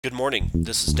Good morning.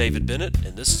 This is David Bennett,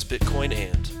 and this is Bitcoin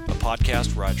and, a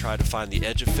podcast where I try to find the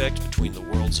edge effect between the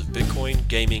worlds of Bitcoin,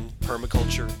 gaming,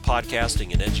 permaculture,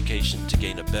 podcasting, and education to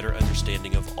gain a better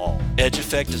understanding of all. Edge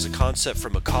effect is a concept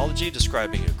from ecology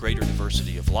describing a greater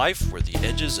diversity of life where the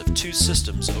edges of two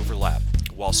systems overlap.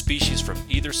 While species from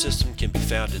either system can be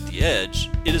found at the edge,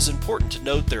 it is important to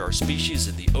note there are species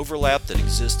in the overlap that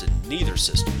exist in neither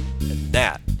system, and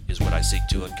that is what I seek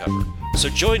to uncover. So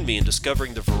join me in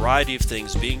discovering the variety of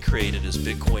things being created as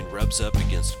Bitcoin rubs up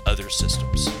against other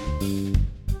systems.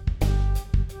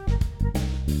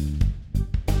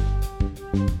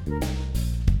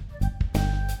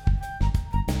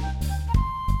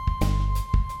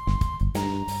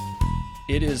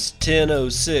 It is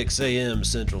 10:06 a.m.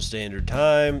 Central Standard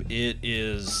Time. It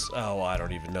is, I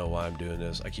don't even know why I'm doing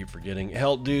this. I keep forgetting.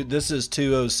 Hell, dude, this is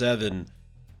 2:07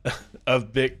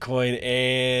 of Bitcoin,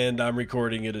 and I'm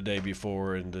recording it a day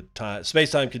before, and the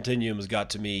space-time continuum has got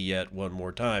to me yet one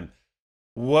more time.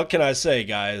 What can I say,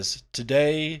 guys?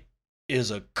 Today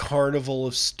is a carnival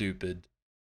of stupid.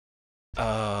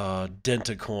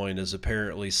 Dentacoin is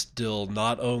apparently still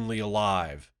not only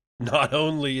alive, not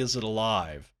only is it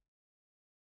alive,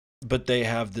 but they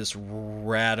have this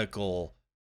radical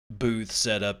booth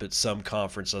set up at some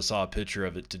conference. I saw a picture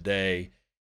of it today,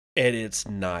 and it's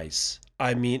nice.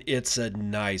 I mean, it's a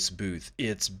nice booth.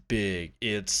 It's big.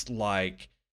 It's like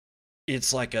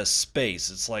a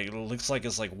space. It looks like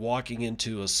it's like walking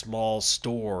into a small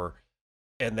store,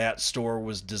 and that store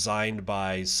was designed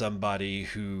by somebody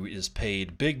who is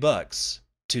paid big bucks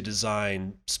to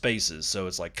design spaces. So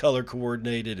it's like color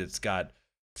coordinated. It's got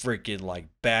freaking like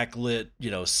backlit,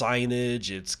 signage.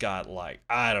 It's got like,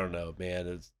 I don't know,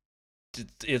 man.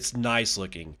 It's nice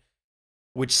looking.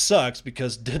 Which sucks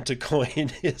because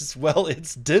Dentacoin is,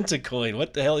 it's Dentacoin.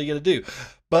 What the hell are you going to do?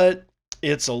 But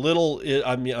it's a little,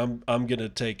 I'm going to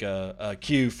take a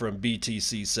cue from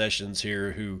BTC Sessions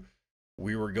here, who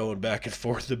we were going back and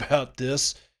forth about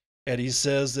this. And he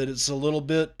says that it's a little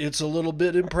bit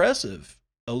impressive.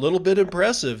 A little bit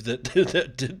impressive that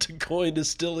Dentacoin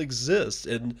still exists.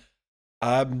 And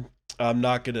I'm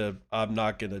not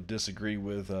gonna disagree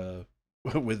with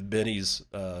Benny's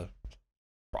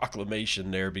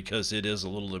proclamation there, because it is a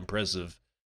little impressive,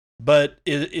 but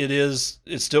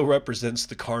it still represents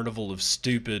the carnival of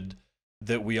stupid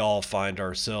that we all find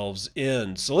ourselves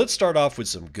in. So let's start off with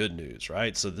some good news,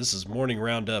 right? So this is Morning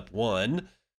Roundup 1.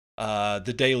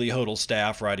 The Daily Hodl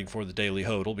staff writing for the Daily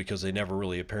Hodl, because they never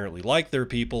really apparently like their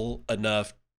people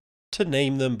enough to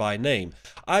name them by name.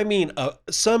 I mean,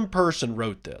 some person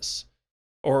wrote this,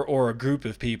 or a group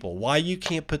of people. Why you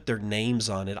can't put their names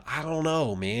on it, I don't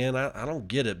know, man. I don't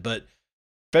get it. But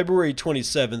February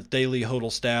 27th, Daily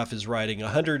Hodl staff is writing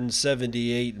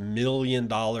 $178 million in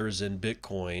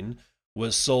Bitcoin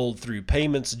was sold through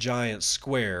payments giant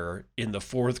Square in the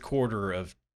fourth quarter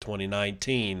of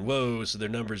 2019. Whoa, so their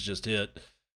numbers just hit.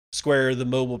 Square, the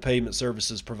mobile payment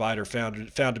services provider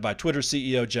founded by Twitter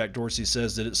CEO Jack Dorsey,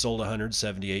 says that it sold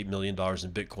 $178 million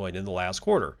in Bitcoin in the last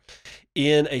quarter.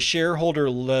 In a shareholder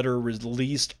letter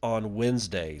released on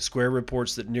Wednesday, Square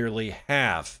reports that nearly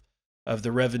half of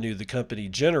the revenue the company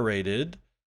generated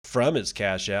from its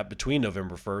Cash App between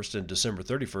November 1st and December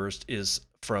 31st is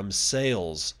from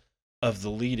sales of the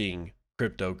leading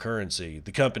cryptocurrency.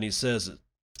 The company says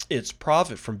its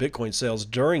profit from Bitcoin sales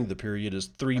during the period is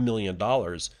 $3 million,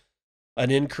 an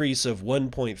increase of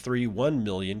 $1.31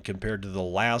 million compared to the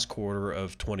last quarter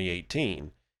of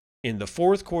 2018. In the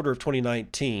fourth quarter of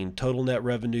 2019, total net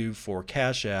revenue for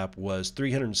Cash App was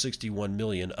 $361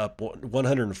 million, up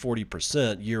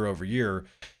 140% year over year,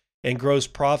 and gross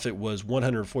profit was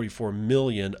 $144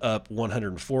 million, up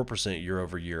 104% year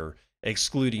over year.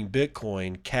 Excluding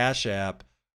Bitcoin, Cash App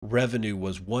revenue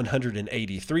was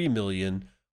 $183 million,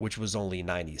 which was only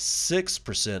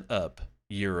 96% up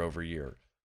year over year.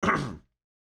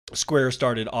 Square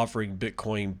started offering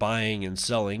Bitcoin buying and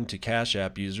selling to Cash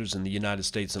App users in the United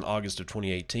States in August of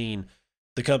 2018.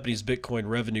 The company's Bitcoin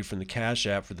revenue from the Cash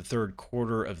App for the third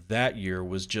quarter of that year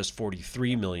was just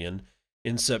 $43 million.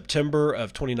 In September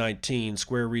of 2019,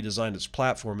 Square redesigned its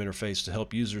platform interface to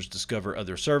help users discover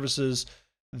other services.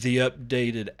 The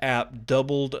updated app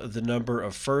doubled the number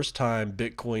of first-time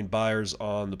Bitcoin buyers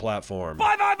on the platform.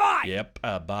 Buy! Yep,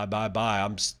 buy.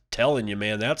 I'm telling you,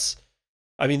 man,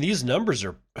 these numbers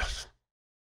are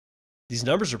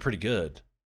pretty good.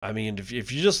 I mean, if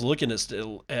you're just looking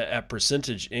at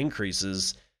percentage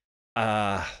increases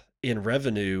in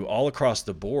revenue all across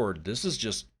the board, this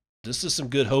is some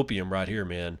good hopium right here,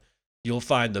 man. You'll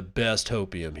find the best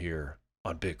hopium here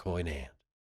on Bitcoin and.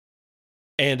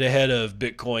 And ahead of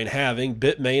Bitcoin halving,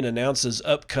 Bitmain announces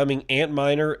upcoming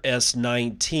Antminer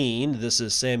S19. This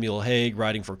is Samuel Hague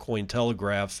writing for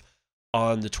Cointelegraph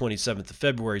on the 27th of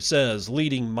February. Says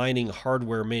leading mining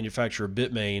hardware manufacturer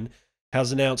Bitmain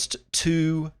has announced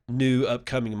two new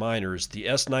upcoming miners, the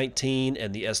S19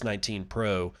 and the S19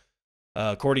 Pro.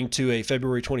 According to a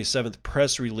February 27th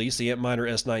press release, the Antminer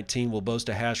S19 will boast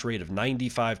a hash rate of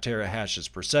 95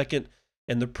 terahashes per second,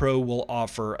 and the Pro will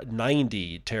offer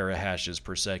 90 terahashes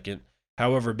per second.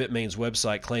 However, Bitmain's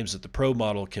website claims that the Pro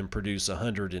model can produce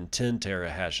 110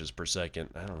 terahashes per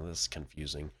second. I don't know, this is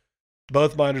confusing.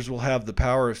 Both miners will have the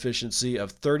power efficiency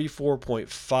of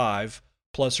 34.5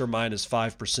 plus or minus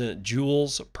 5%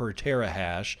 joules per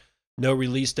terahash. No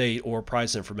release date or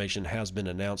price information has been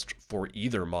announced for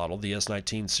either model. The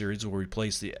S19 series will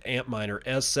replace the Antminer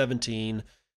S17,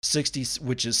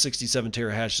 which is 67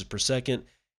 terahashes per second,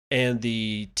 and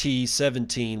the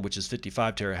T17, which is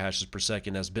 55 terahashes per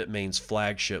second, as Bitmain's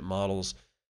flagship models.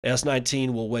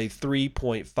 S19 will weigh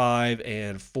 3.5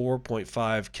 and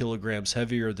 4.5 kilograms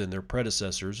heavier than their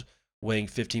predecessors, weighing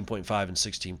 15.5 and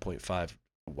 16.5.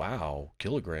 Wow,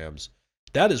 kilograms.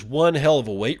 That is one hell of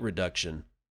a weight reduction.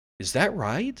 Is that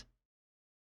right?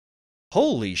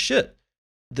 Holy shit.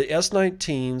 The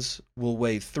S19s will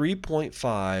weigh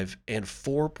 3.5 and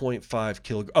 4.5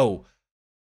 kilograms. Oh,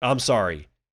 I'm sorry.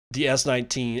 The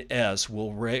S19S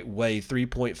will weigh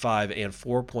 3.5 and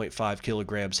 4.5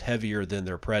 kilograms heavier than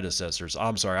their predecessors.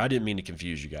 I'm sorry, I didn't mean to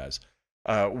confuse you guys.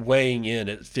 Weighing in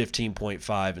at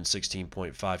 15.5 and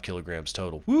 16.5 kilograms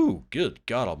total. Woo, good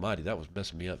God almighty, that was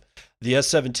messing me up. The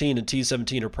S17 and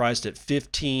T17 are priced at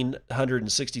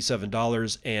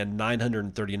 $1,567 and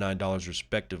 $939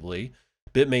 respectively.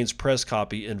 Bitmain's press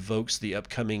copy invokes the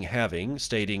upcoming halving,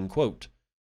 stating, quote,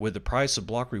 with the price of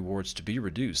block rewards to be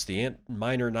reduced, the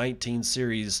Antminer 19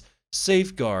 series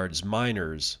safeguards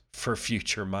miners for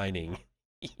future mining.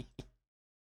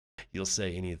 You'll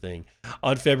say anything.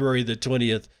 On February the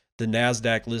 20th, the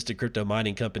NASDAQ-listed crypto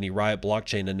mining company Riot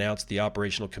Blockchain announced the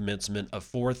operational commencement of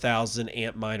 4,000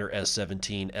 Antminer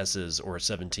S17s, or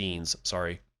 17s,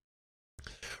 sorry.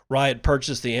 Riot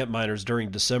purchased the Antminers during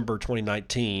December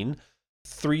 2019,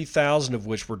 3,000 of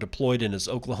which were deployed in its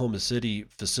Oklahoma City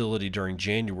facility during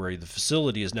January. The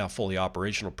facility is now fully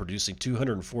operational, producing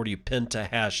 240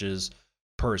 pentahashes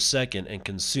per second and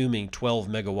consuming 12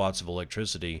 megawatts of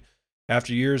electricity.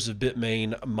 After years of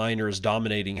Bitmain miners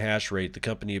dominating hash rate, the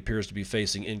company appears to be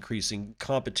facing increasing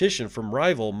competition from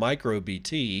rival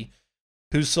MicroBT,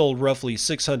 who sold roughly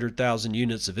 600,000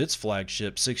 units of its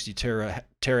flagship 60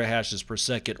 terahashes per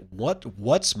second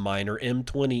What's miner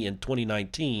M20 in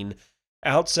 2019,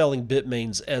 outselling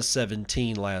Bitmain's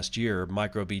S17 last year.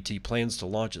 MicroBT plans to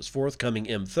launch its forthcoming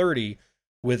M30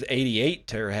 with 88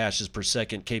 terahashes per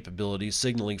second capability,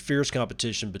 signaling fierce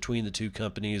competition between the two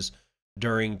companies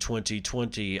during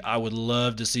 2020. I would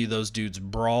love to see those dudes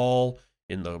brawl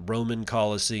in the Roman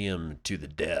Colosseum to the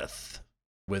death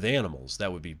with animals.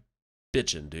 That would be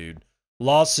bitchin', dude.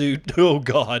 Lawsuit, oh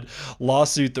God,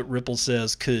 lawsuit that Ripple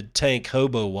says could tank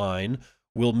hobo wine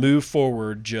will move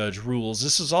forward, judge rules.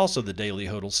 This is also the Daily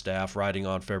Hodl staff writing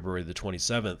on February the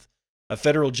 27th. A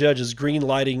federal judge is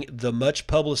green-lighting the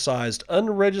much-publicized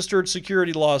unregistered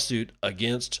security lawsuit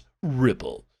against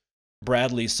Ripple.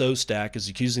 Bradley Sostak is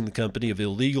accusing the company of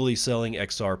illegally selling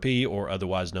XRP, or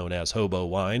otherwise known as hobo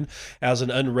wine, as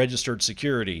an unregistered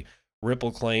security.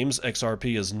 Ripple claims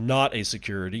XRP is not a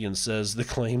security and says the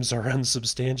claims are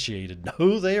unsubstantiated.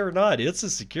 No, they are not. It's a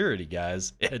security,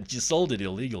 guys, and you sold it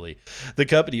illegally. The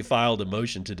company filed a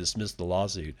motion to dismiss the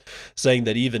lawsuit, saying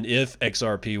that even if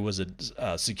XRP was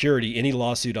a security, any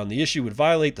lawsuit on the issue would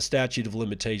violate the statute of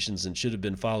limitations and should have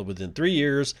been filed within 3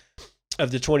 years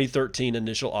of the 2013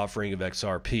 initial offering of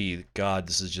XRP. God,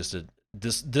 this is just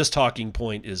this talking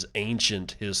point is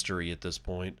ancient history at this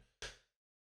point.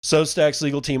 Sostak's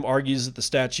legal team argues that the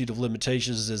statute of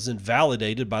limitations is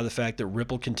invalidated by the fact that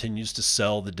Ripple continues to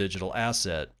sell the digital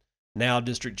asset. Now,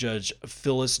 District Judge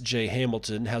Phyllis J.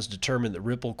 Hamilton has determined that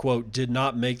Ripple, quote, did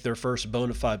not make their first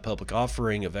bona fide public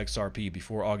offering of XRP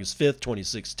before August 5th,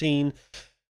 2016,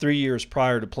 3 years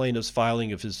prior to plaintiff's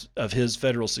filing of his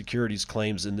federal securities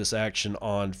claims in this action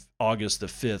on August the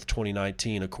 5th,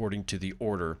 2019, according to the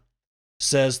order.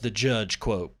 Says the judge,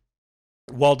 quote,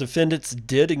 while defendants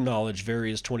did acknowledge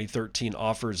various 2013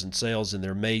 offers and sales in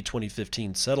their May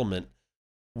 2015 settlement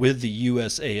with the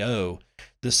USAO,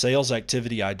 the sales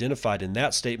activity identified in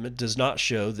that statement does not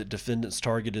show that defendants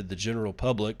targeted the general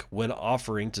public when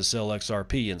offering to sell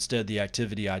XRP. Instead, the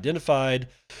activity identified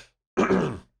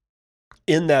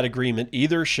in that agreement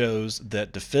either shows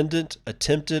that defendant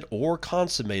attempted or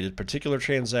consummated particular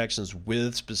transactions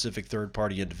with specific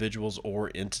third-party individuals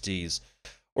or entities,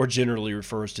 or generally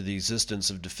refers to the existence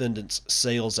of defendant's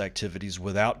sales activities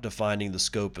without defining the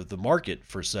scope of the market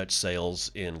for such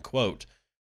sales, end quote.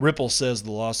 Ripple says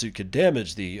the lawsuit could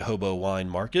damage the hobo wine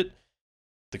market.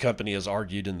 The company has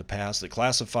argued in the past that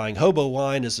classifying hobo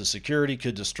wine as a security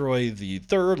could destroy the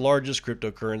third largest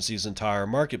cryptocurrency's entire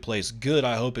marketplace. Good,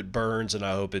 I hope it burns and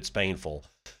I hope it's painful.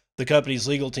 The company's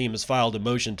legal team has filed a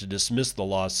motion to dismiss the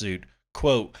lawsuit.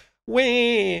 Quote,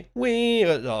 quote, were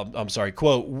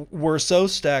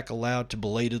SoStack allowed to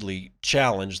belatedly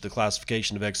challenge the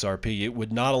classification of XRP, it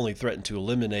would not only threaten to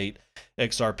eliminate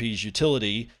XRP's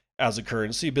utility as a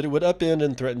currency, but it would upend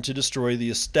and threaten to destroy the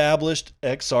established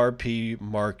XRP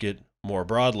market more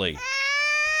broadly.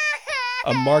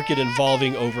 A market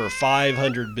involving over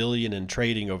 $500 billion in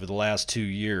trading over the last 2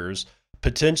 years,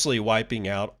 potentially wiping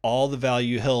out all the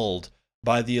value held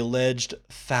by the alleged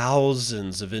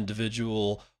thousands of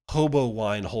individual hobo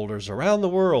wine holders around the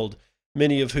world,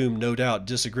 many of whom no doubt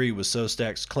disagree with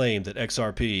SoStack's claim that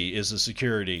XRP is a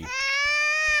security.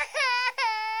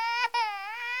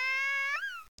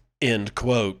 End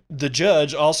quote. The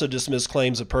judge also dismissed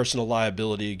claims of personal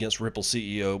liability against Ripple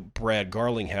CEO Brad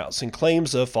Garlinghouse and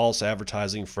claims of false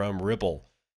advertising from Ripple.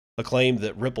 A claim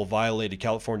that Ripple violated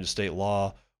California state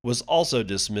law was also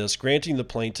dismissed, granting the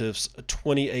plaintiffs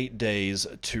 28 days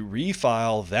to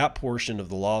refile that portion of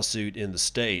the lawsuit in the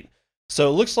state. So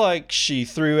it looks like she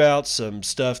threw out some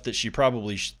stuff that she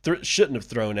probably shouldn't have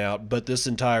thrown out, but this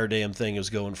entire damn thing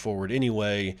is going forward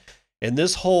anyway. And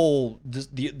this whole,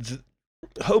 the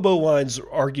Hobo Wine's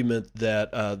argument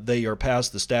that they are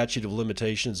past the statute of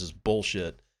limitations is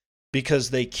bullshit because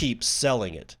they keep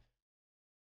selling it.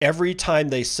 Every time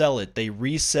they sell it, they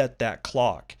reset that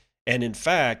clock. And in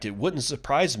fact, it wouldn't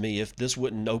surprise me if this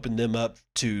wouldn't open them up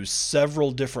to several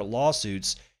different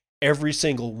lawsuits, every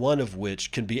single one of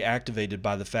which can be activated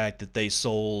by the fact that they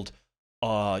sold,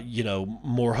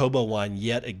 more hobo wine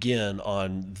yet again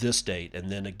on this date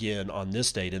and then again on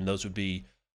this date. And those would be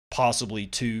possibly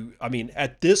two. I mean,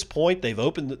 at this point, they've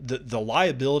opened the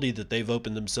liability that they've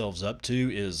opened themselves up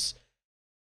to is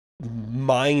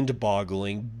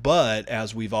mind-boggling. But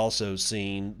as we've also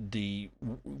seen,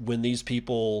 when these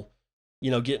people,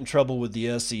 get in trouble with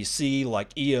the SEC,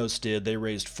 like EOS did, they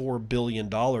raised $4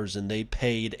 billion and they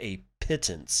paid a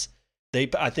pittance.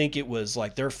 I think it was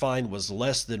like their fine was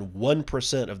less than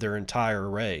 1% of their entire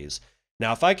raise.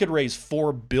 Now, if I could raise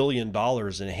 $4 billion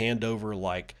and hand over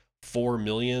like $4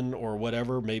 million or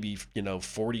whatever, maybe,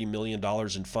 $40 million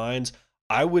in fines,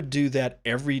 I would do that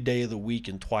every day of the week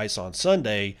and twice on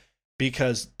Sunday,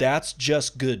 because that's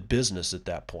just good business at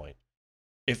that point.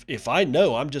 If I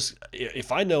know I'm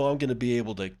going to be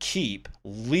able to keep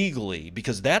legally,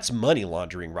 because that's money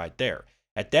laundering right there.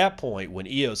 At that point, when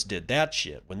EOS did that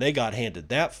shit, when they got handed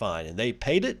that fine and they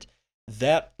paid it,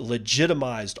 that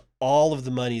legitimized all of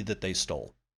the money that they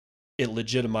stole. It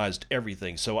legitimized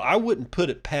everything. So I wouldn't put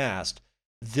it past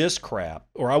this crap,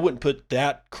 or I wouldn't put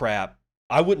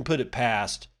it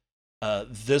past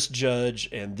this judge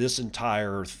and this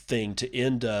entire thing to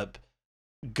end up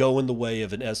going the way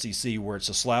of an SEC where it's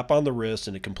a slap on the wrist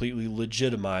and it completely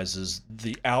legitimizes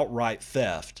the outright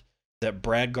theft that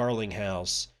Brad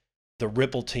Garlinghouse, the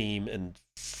Ripple team, and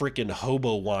freaking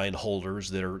hobo wine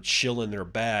holders that are shilling their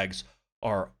bags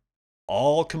are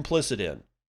all complicit in.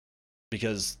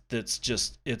 Because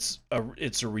it's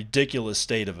a ridiculous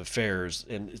state of affairs,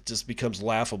 and it just becomes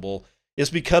laughable. It's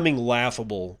becoming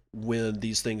laughable when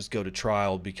these things go to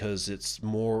trial, because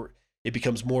it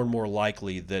becomes more and more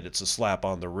likely that it's a slap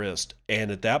on the wrist.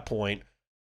 And at that point,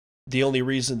 the only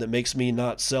reason that makes me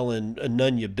not selling a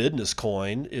Nunya business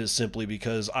coin is simply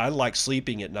because I like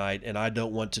sleeping at night and I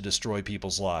don't want to destroy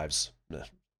people's lives.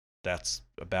 That's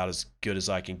about as good as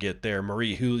I can get there.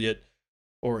 Marie Hewlett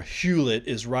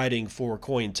is writing for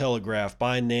Cointelegraph.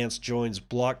 Binance joins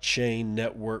blockchain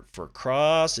network for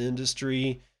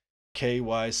cross-industry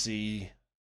KYC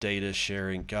data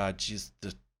sharing. God, geez,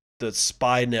 the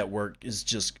spy network is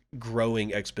just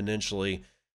growing exponentially.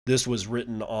 This was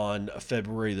written on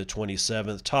February the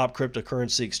 27th. Top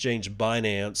cryptocurrency exchange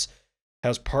Binance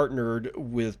has partnered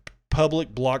with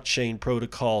public blockchain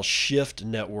protocol Shift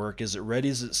Network as it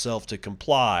readies itself to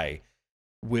comply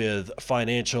with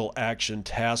Financial Action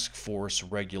Task Force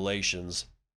regulations.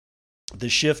 The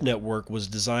Shift Network was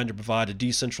designed to provide a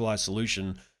decentralized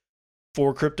solution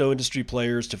for crypto industry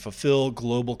players to fulfill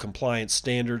global compliance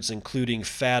standards, including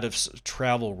FATF's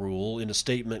travel rule. In a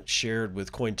statement shared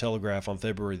with Cointelegraph on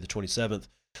February the 27th,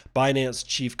 Binance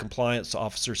Chief Compliance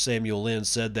Officer Samuel Lin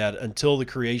said that until the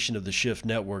creation of the Shift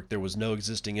network, there was no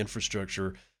existing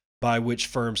infrastructure by which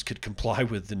firms could comply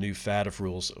with the new FATF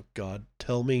rules. Oh, God,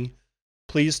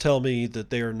 please tell me that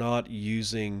they are not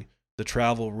using the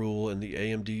travel rule and the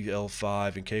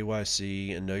AMDL5 and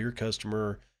KYC and Know Your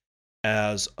Customer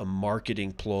as a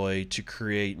marketing ploy to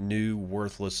create new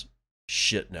worthless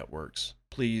shit networks.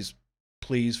 Please,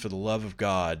 please, for the love of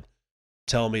God,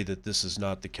 tell me that this is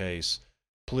not the case.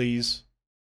 Please,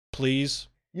 please.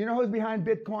 You know who's behind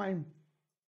Bitcoin?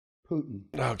 Putin.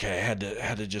 Okay, I had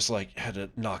to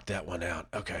knock that one out.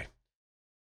 Okay.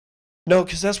 No,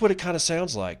 because that's what it kind of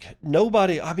sounds like.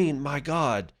 Nobody, I mean, my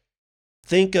God,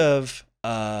 think of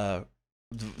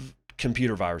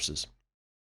computer viruses.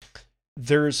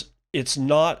 It's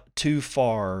not too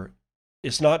far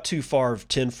of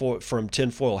from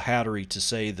tinfoil hattery to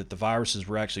say that the viruses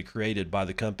were actually created by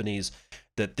the companies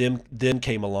that then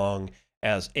came along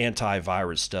as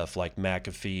antivirus stuff like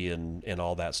McAfee and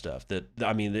all that stuff. That,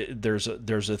 I mean, there's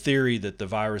a theory that the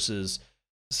viruses,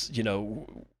 you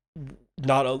know,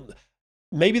 not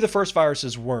maybe the first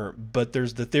viruses weren't, but the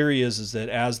theory is that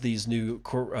as these new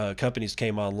companies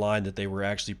came online, that they were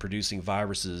actually producing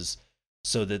viruses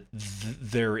so that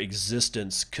their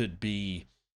existence could be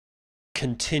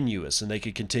continuous and they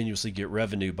could continuously get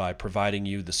revenue by providing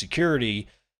you the security.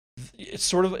 It's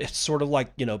sort of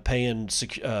like, you know, paying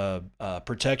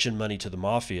protection money to the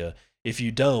mafia. If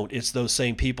you don't, it's those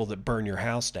same people that burn your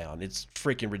house down. It's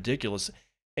freaking ridiculous.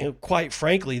 And quite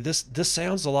frankly, this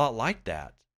sounds a lot like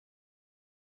that.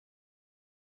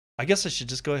 I guess I should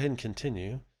just go ahead and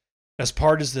continue. As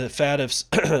part of the FATF's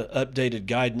updated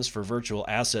guidance for virtual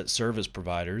asset service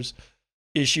providers,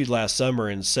 issued last summer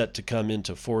and set to come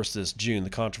into force this June, the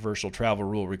controversial travel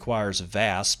rule requires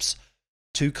VASPs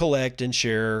to collect and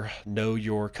share Know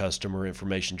Your Customer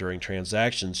information during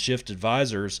transactions. Shift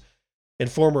advisors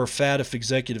and former FATF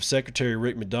Executive Secretary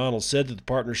Rick McDonald said that the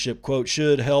partnership, quote,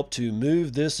 should help to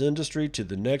move this industry to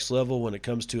the next level when it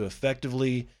comes to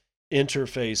effectively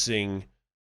interfacing,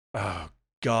 oh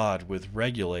God, with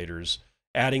regulators,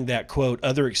 adding that, quote,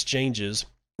 other exchanges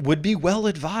would be well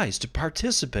advised to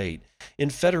participate in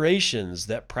federations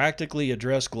that practically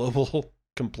address global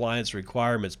compliance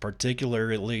requirements,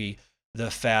 particularly the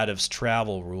FATF's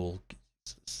travel rule.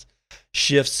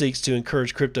 Shift seeks to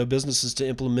encourage crypto businesses to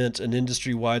implement an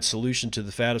industry-wide solution to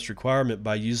the FATF's requirement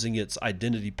by using its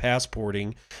identity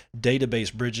passporting,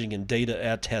 database bridging, and data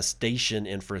attestation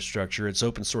infrastructure. Its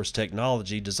open-source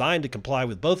technology, designed to comply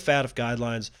with both FATF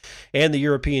guidelines and the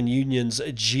European Union's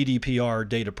GDPR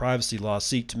data privacy law,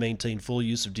 seek to maintain full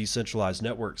use of decentralized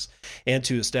networks and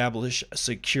to establish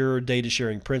secure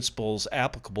data-sharing principles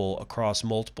applicable across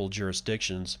multiple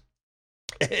jurisdictions.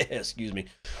 Excuse me.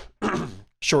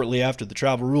 Shortly after the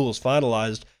travel rule was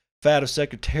finalized, FATF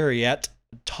Secretariat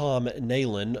Tom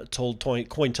Nalen told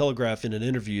Cointelegraph in an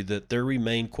interview that there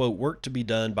remained, quote, work to be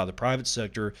done by the private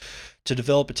sector to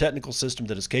develop a technical system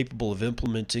that is capable of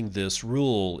implementing this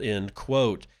rule, end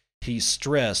quote. He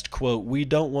stressed, quote, we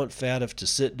don't want FATF to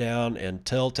sit down and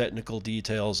tell technical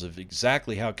details of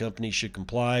exactly how companies should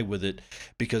comply with it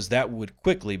because that would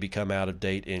quickly become out of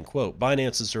date, end quote.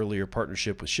 Binance's earlier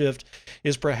partnership with Shift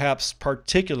is perhaps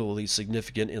particularly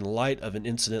significant in light of an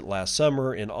incident last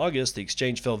summer. In August, the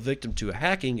exchange fell victim to a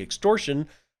hacking extortion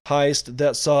heist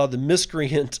that saw the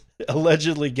miscreant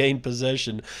allegedly gain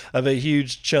possession of a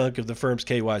huge chunk of the firm's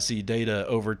KYC data,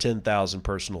 over 10,000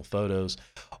 personal photos.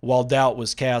 While doubt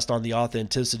was cast on the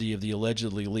authenticity of the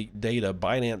allegedly leaked data,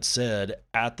 Binance said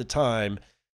at the time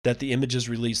that the images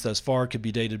released thus far could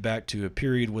be dated back to a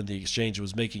period when the exchange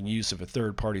was making use of a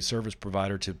third-party service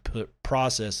provider to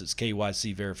process its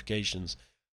KYC verifications.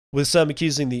 With some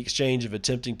accusing the exchange of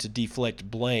attempting to deflect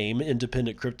blame,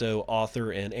 independent crypto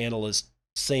author and analyst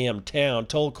Sam Town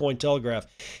told Cointelegraph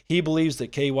he believes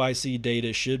that KYC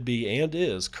data should be and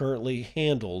is currently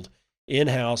handled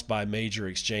in-house by major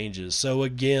exchanges. So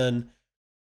again,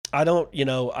 I don't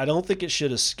think it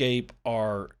should escape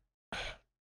I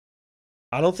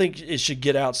don't think it should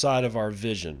get outside of our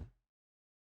vision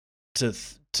to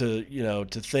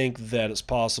think that it's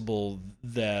possible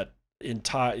that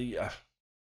I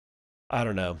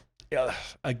don't know.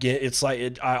 Again, it's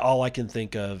like all I can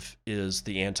think of is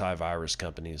the antivirus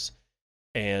companies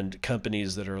and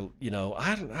companies that are,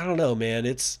 I don't know, man.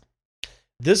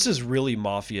 This is really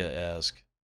mafia-esque.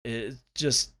 It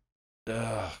just,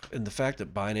 and the fact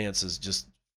that Binance is just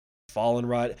fallen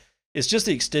right. It's just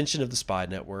the extension of the spy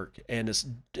network, and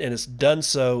it's done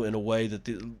so in a way that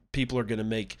the people are going to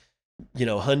make,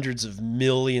 hundreds of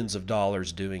millions of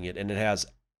dollars doing it. And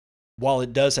while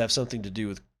it does have something to do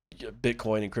with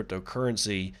Bitcoin and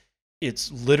cryptocurrency,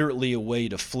 it's literally a way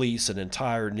to fleece an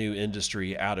entire new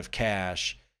industry out of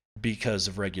cash because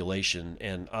of regulation.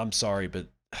 And I'm sorry, but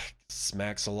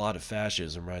smacks a lot of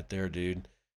fascism right there, dude.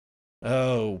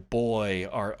 Oh boy,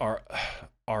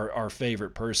 our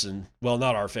favorite person. Well,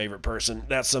 not our favorite person.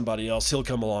 That's somebody else. He'll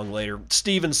come along later.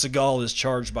 Steven Seagal is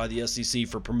charged by the SEC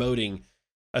for promoting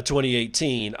a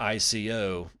 2018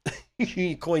 ICO.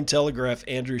 Cointelegraph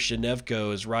Andrew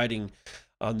Shinevko is writing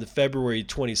on the February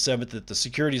 27th that the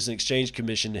Securities and Exchange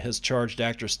Commission has charged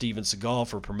actor Steven Seagal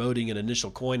for promoting an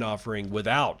initial coin offering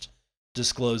without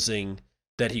disclosing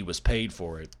that he was paid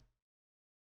for it.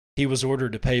 He was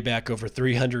ordered to pay back over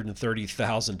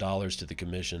 $330,000 to the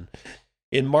commission.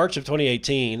 In March of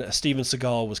 2018, Steven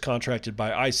Seagal was contracted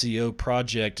by ICO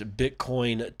project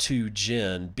Bitcoin 2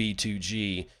 Gen,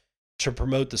 B2G, to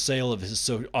promote the sale of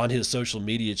on his social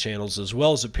media channels, as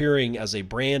well as appearing as a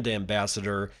brand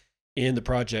ambassador in the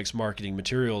project's marketing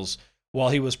materials. While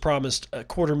he was promised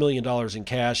 $250,000 in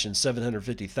cash and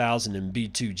 $750,000 in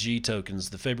B2G tokens,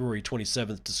 the February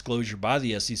 27th disclosure by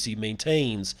the SEC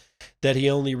maintains that he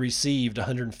only received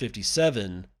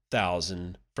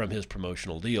 $157,000 from his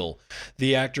promotional deal.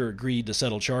 The actor agreed to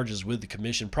settle charges with the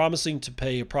commission, promising to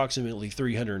pay approximately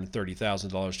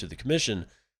 $330,000 to the commission.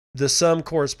 The sum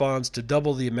corresponds to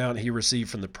double the amount he received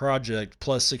from the project,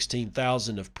 plus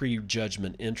 $16,000 of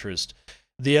pre-judgment interest.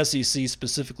 The SEC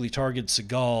specifically targeted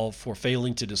Seagal for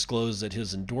failing to disclose that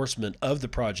his endorsement of the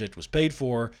project was paid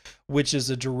for, which is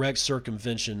a direct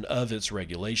circumvention of its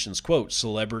regulations. Quote,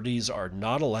 celebrities are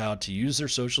not allowed to use their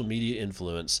social media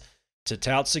influence to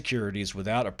tout securities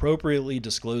without appropriately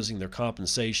disclosing their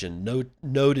compensation,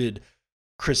 noted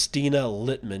Christina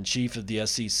Littman, chief of the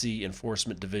SEC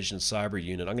Enforcement Division Cyber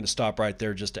Unit. I'm going to stop right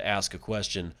there just to ask a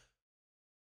question.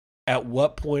 At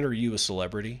what point are you a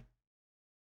celebrity?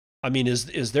 I mean,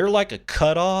 is there like a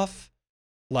cutoff?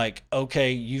 Like,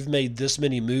 okay, you've made this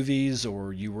many movies,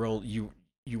 or you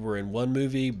were in one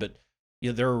movie, but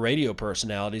there are radio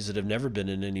personalities that have never been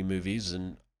in any movies.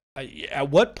 And at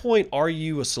what point are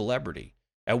you a celebrity?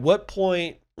 At what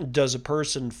point does a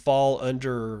person fall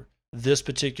under this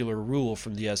particular rule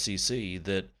from the SEC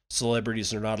that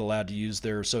celebrities are not allowed to use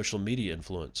their social media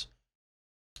influence?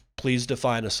 Please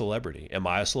define a celebrity. Am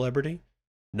I a celebrity?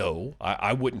 No,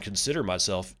 I wouldn't consider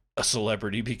myself a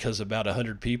celebrity because about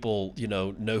 100 people,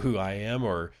 know who I am,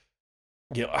 or,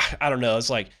 I don't know. It's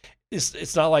like,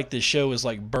 it's not like this show is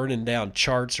like burning down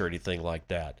charts or anything like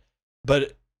that.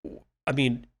 But I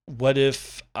mean, what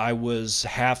if I was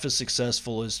half as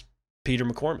successful as Peter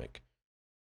McCormick?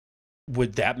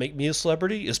 Would that make me a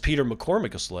celebrity? Is Peter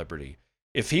McCormick a celebrity?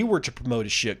 If he were to promote a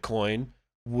shit coin,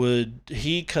 would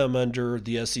he come under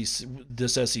the SEC,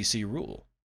 this SEC rule?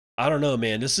 I don't know,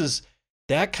 man.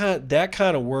 That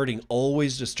kind of wording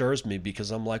always disturbs me,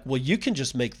 because I'm like, well, you can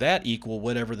just make that equal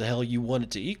whatever the hell you want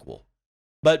it to equal.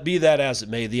 But be that as it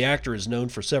may, the actor is known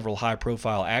for several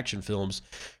high-profile action films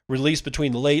released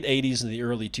between the late 80s and the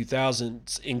early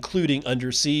 2000s, including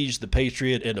Under Siege, The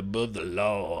Patriot, and Above the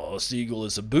Law. Siegel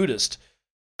is a Buddhist,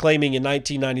 claiming in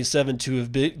 1997 to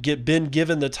have been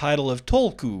given the title of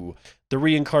Tolku, the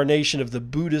reincarnation of the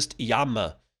Buddhist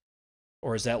Yama.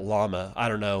 Or is that Lama? I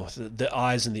don't know. The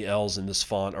I's and the L's in this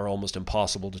font are almost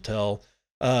impossible to tell.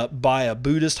 By a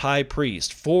Buddhist high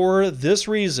priest. For this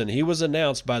reason, he was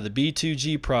announced by the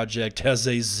B2G project as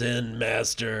a Zen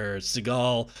master.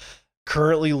 Seagal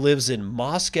currently lives in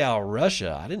Moscow,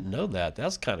 Russia. I didn't know that.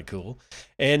 That's kind of cool.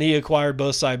 And he acquired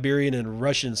both Siberian and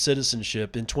Russian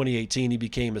citizenship. In 2018, he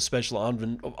became a special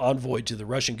envoy to the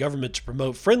Russian government to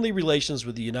promote friendly relations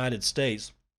with the United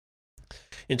States.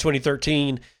 In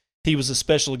 2013, he was a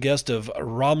special guest of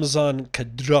Ramzan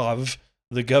Kadyrov,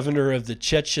 the governor of the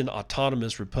Chechen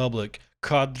Autonomous Republic.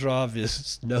 Kadyrov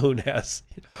is known as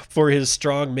for his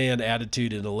strongman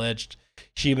attitude and alleged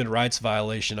human rights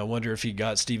violation. I wonder if he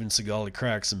got Steven Seagal to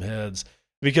crack some heads.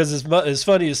 Because as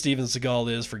funny as Steven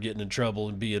Seagal is for getting in trouble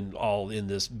and being all in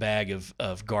this bag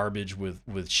of garbage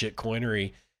with shit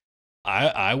coinery,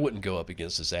 I wouldn't go up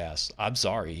against his ass. I'm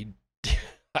sorry.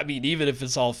 I mean, even if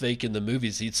it's all fake in the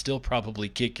movies, he'd still probably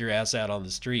kick your ass out on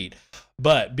the street.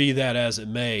 But be that as it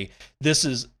may, this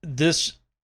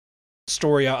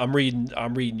story I'm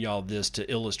reading y'all this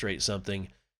to illustrate something.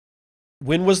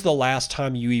 When was the last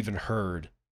time you even heard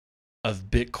of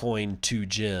Bitcoin 2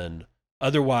 Gen,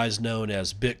 otherwise known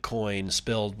as Bitcoin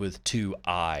spelled with two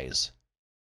I's?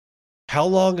 How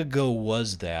long ago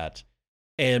was that?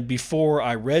 And before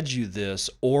I read you this,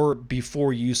 or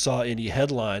before you saw any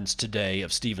headlines today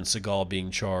of Steven Seagal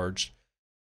being charged,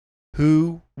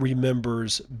 who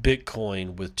remembers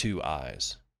Bitcoin with two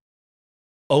I's?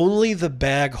 Only the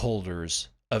bag holders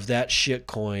of that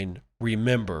shitcoin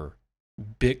remember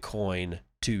Bitcoin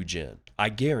to Gen. I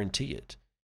guarantee it.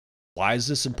 Why is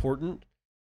this important?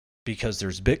 Because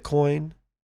there's Bitcoin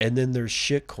and then there's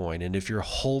shitcoin. And if you're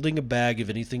holding a bag of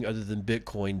anything other than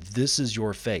Bitcoin, this is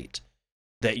your fate.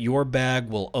 That your bag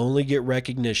will only get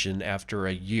recognition after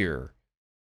a year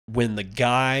when the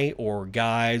guy or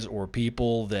guys or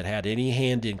people that had any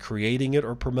hand in creating it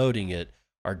or promoting it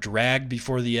are dragged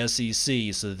before the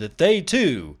SEC so that they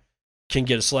too can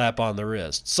get a slap on the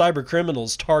wrist. Cyber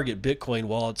criminals target Bitcoin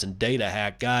wallets and data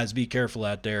hack. Guys, be careful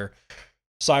out there.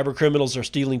 Cyber criminals are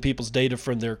stealing people's data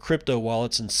from their crypto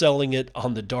wallets and selling it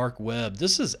on the dark web.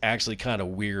 This is actually kind of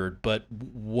weird, but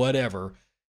whatever.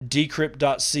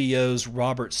 Decrypt.co's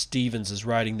Robert Stevens is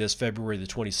writing this February the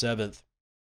 27th.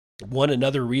 Want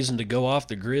another reason to go off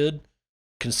the grid?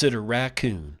 Consider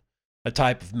Raccoon, a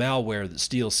type of malware that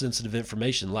steals sensitive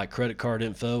information like credit card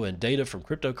info and data from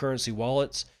cryptocurrency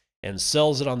wallets and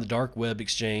sells it on the dark web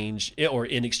exchange or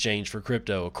in exchange for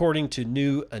crypto. According to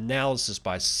new analysis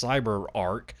by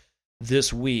CyberArk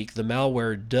this week, the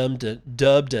malware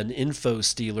dubbed an info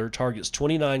stealer targets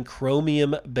 29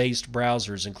 Chromium-based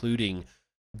browsers, including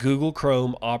Google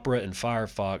Chrome, Opera, and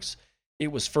Firefox.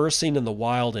 It was first seen in the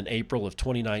wild in April of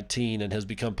 2019 and has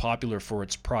become popular for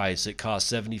its price. It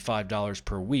costs $75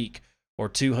 per week or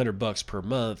 $200 per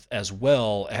month, as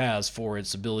well as for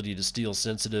its ability to steal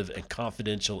sensitive and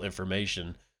confidential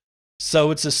information.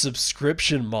 So it's a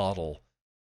subscription model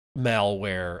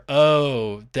malware.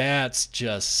 Oh, that's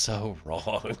just so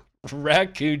wrong.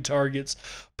 Raccoon targets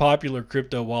popular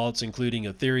crypto wallets, including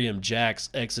Ethereum, Jax,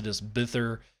 Exodus,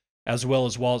 Bither, as well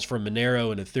as wallets from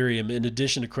Monero and Ethereum. In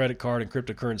addition to credit card and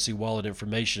cryptocurrency wallet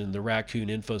information, the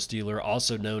Raccoon info stealer,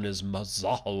 also known as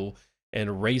Mazaho and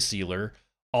Raysealer,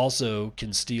 also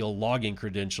can steal login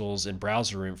credentials and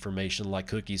browser information like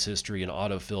cookies history and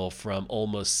autofill from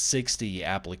almost 60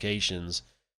 applications.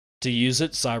 To use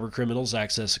it, cybercriminals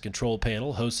access a control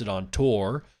panel hosted on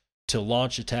Tor to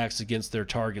launch attacks against their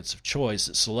targets of choice.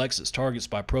 It selects its targets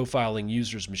by profiling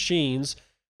users' machines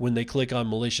when they click on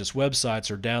malicious websites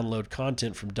or download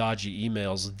content from dodgy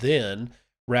emails. Then,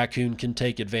 Raccoon can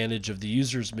take advantage of the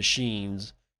user's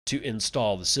machines to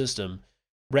install the system.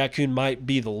 Raccoon might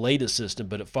be the latest system,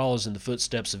 but it follows in the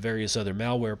footsteps of various other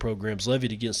malware programs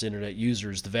levied against internet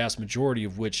users, the vast majority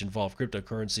of which involve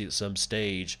cryptocurrency at some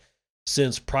stage.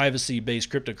 Since privacy-based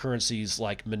cryptocurrencies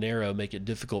like Monero make it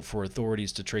difficult for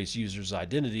authorities to trace users'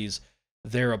 identities,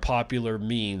 they're a popular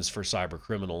means for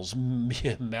cybercriminals.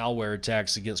 Malware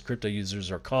attacks against crypto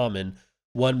users are common.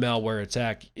 One malware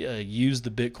attack used the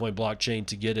Bitcoin blockchain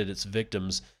to get at its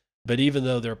victims, but even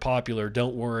though they're popular,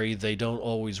 don't worry, they don't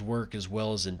always work as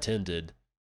well as intended.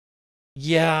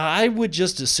 Yeah, I would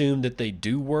just assume that they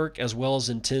do work as well as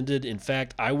intended. In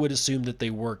fact, I would assume that they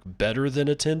work better than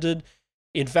intended.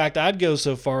 In fact, I'd go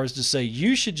so far as to say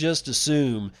you should just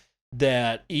assume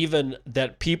that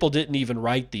people didn't even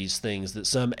write these things, that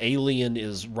some alien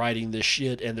is writing this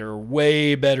shit and they're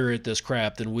way better at this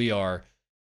crap than we are.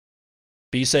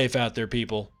 Be safe out there,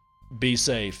 people. Be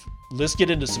safe. Let's get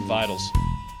into some vitals.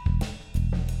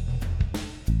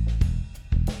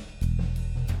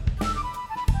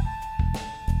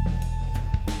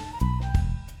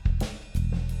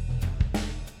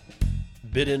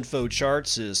 BitInfo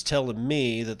Charts is telling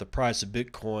me that the price of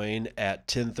Bitcoin at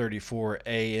 10:34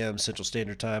 a.m. Central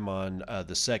Standard Time on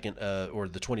the 2nd or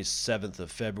the 27th of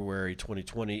February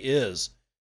 2020 is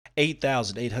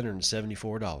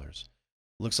 $8,874.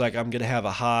 Looks like I'm going to have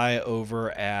a high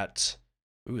over at,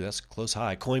 ooh, that's a close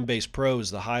high. Coinbase Pro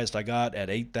is the highest I got at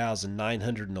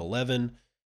 8,911.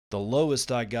 The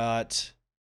lowest I got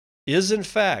is, in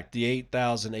fact, the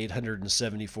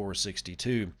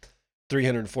 8,874.62.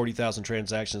 340,000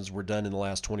 transactions were done in the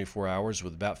last 24 hours,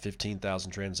 with about 15,000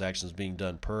 transactions being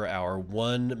done per hour.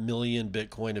 1 million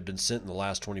Bitcoin have been sent in the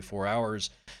last 24 hours,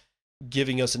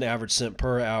 giving us an average cent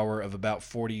per hour of about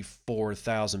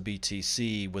 44,000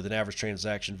 BTC, with an average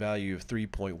transaction value of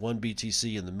 3.1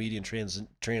 BTC and the median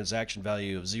transaction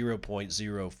value of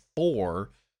 0.04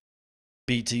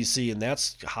 BTC, and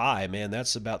that's high, man.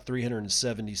 That's about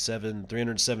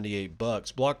 378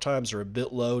 bucks. Block times are a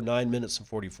bit low, 9 minutes and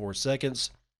 44 seconds.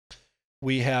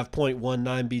 We have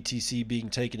 0.19 BTC being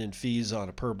taken in fees on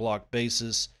a per block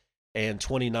basis, and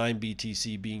 29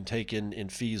 BTC being taken in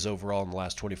fees overall in the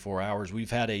last 24 hours.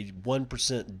 We've had a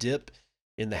 1% dip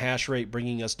in the hash rate,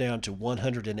 bringing us down to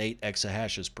 108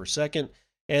 exahashes per second.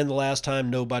 And the last time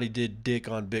nobody did dick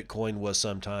on Bitcoin was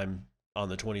sometime on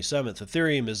the 27th.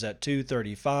 Ethereum is at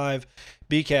 235,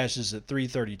 Bcash is at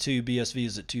 332, BSV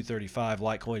is at 235,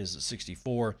 Litecoin is at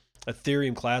 64.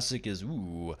 Ethereum Classic is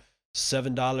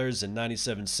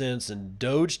 $7.97, and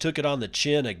Doge took it on the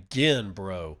chin again,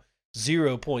 bro.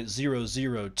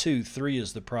 0.0023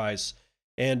 is the price.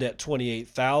 And at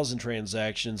 28,000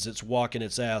 transactions, it's walking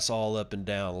its ass all up and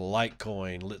down.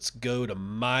 Litecoin. Let's go to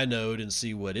my node and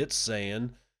see what it's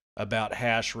saying about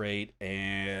hash rate.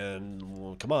 And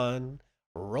well, come on,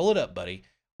 roll it up, buddy.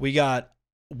 We got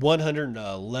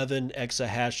 111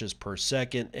 exahashes per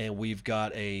second, and we've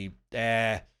got the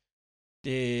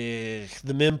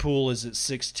mempool is at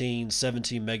 17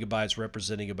 megabytes,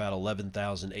 representing about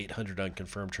 11,800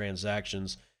 unconfirmed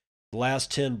transactions. The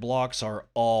last 10 blocks are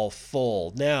all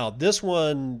full. Now, this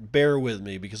one, bear with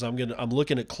me because I'm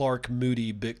looking at Clark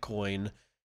Moody Bitcoin.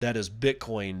 That is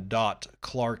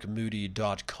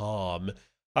bitcoin.clarkmoody.com.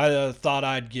 I thought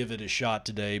I'd give it a shot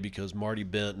today because Marty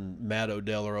Bent and Matt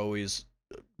Odell are always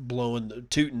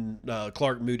tooting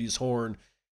Clark Moody's horn.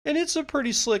 And it's a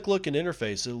pretty slick looking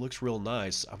interface. It looks real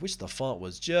nice. I wish the font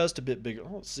was just a bit bigger.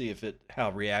 Let's see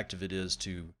how reactive it is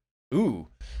to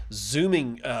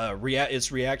zooming.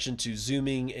 Its reaction to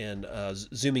zooming and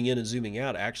zooming in and zooming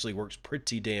out actually works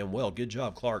pretty damn well. Good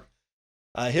job, Clark.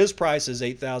 His price is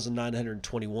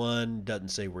 $8,921. Doesn't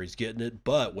say where he's getting it,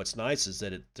 but what's nice is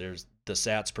that there's the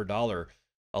sats per dollar.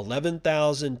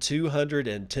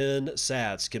 11,210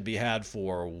 sats can be had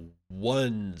for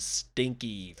one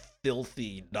stinky,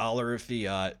 filthy dollar of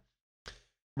fiat.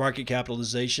 Market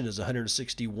capitalization is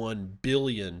 161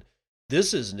 billion.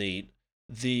 This is neat.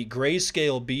 The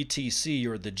grayscale BTC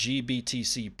or the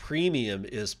GBTC premium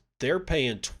they're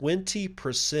paying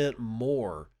 20%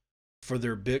 more for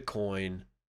their Bitcoin.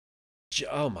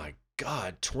 Oh my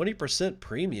God, 20%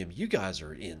 premium. You guys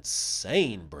are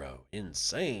insane, bro.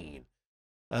 Insane.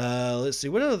 Let's see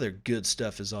what other good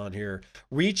stuff is on here.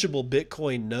 Reachable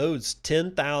Bitcoin nodes,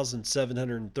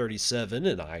 10,737,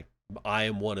 and I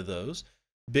am one of those.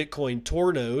 Bitcoin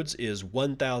Tor nodes is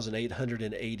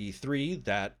 1,883.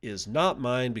 That is not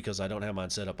mine because I don't have mine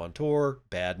set up on Tor.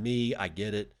 Bad me, I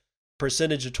get it.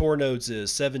 Percentage of Tor nodes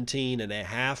is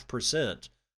 17.5%.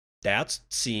 That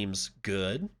seems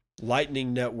good.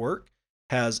 Lightning Network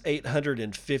has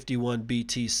 851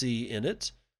 BTC in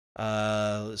it.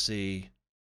 Let's see.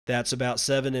 That's about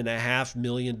 $7.5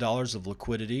 million of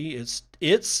liquidity.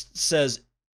 This says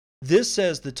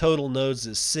the total nodes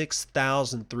is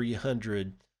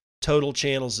 6,300. Total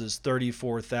channels is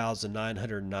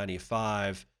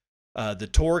 34,995. The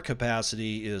Tor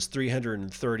capacity is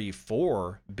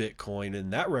 334 Bitcoin,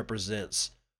 and that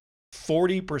represents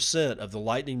 40% of the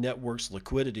Lightning Network's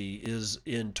liquidity is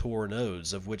in Tor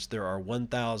nodes, of which there are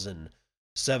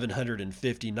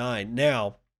 1,759.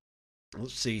 Now,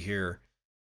 let's see here.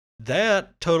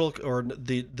 That total, or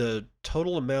the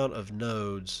total amount of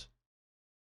nodes,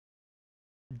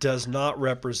 does not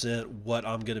represent what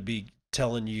I'm going to be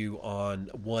telling you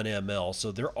on 1ML.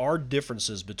 So there are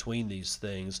differences between these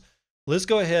things. Let's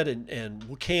go ahead and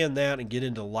we'll can that and get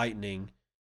into Lightning.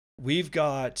 We've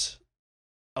got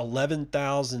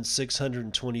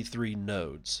 11,623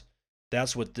 nodes.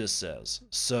 That's what this says.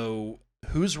 So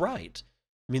who's right?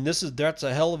 I mean, that's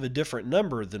a hell of a different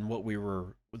number than what we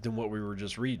were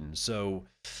just reading. So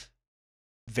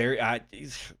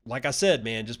like I said,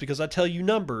 man, just because I tell you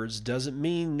numbers doesn't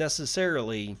mean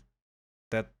necessarily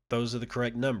that those are the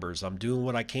correct numbers. I'm doing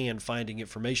what I can finding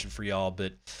information for y'all,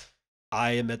 but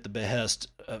I am at the behest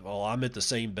I'm at the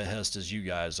same behest as you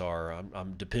guys are.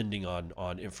 I'm depending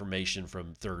on information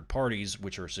from third parties,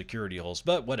 which are security holes,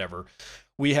 but whatever.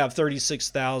 We have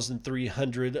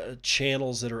 36,300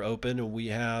 channels that are open, and we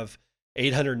have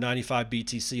 895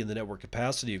 BTC in the network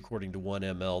capacity, according to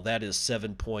 1ML. That is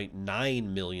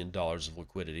 $7.9 million of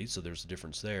liquidity, so there's a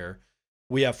difference there.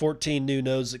 We have 14 new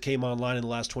nodes that came online in the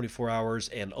last 24 hours,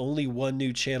 and only one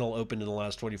new channel opened in the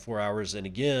last 24 hours. And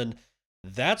again,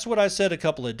 that's what I said a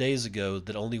couple of days ago,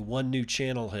 that only one new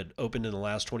channel had opened in the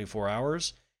last 24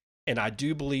 hours. And I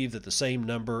do believe that the same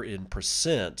number in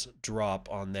percent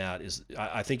drop on that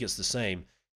I think it's the same.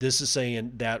 This is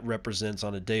saying that represents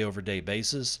on a day-over-day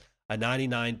basis a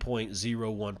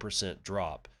 99.01%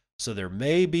 drop. So there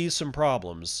may be some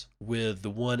problems with the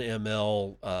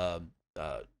 1ML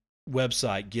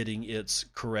website getting its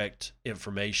correct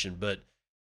information, but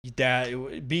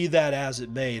be that as it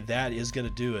may, that is going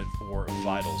to do it for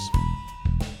Vitals.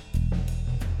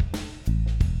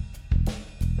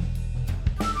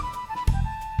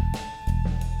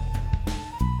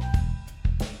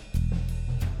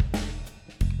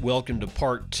 Welcome to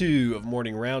part 2 of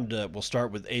Morning Roundup. We'll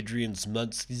start with Adrian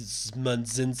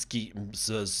Zmunzinski.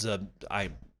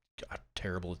 I'm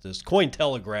terrible at this.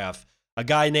 Cointelegraph. A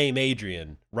guy named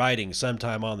Adrian writing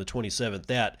sometime on the 27th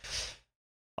that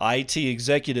IT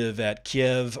executive at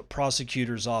Kiev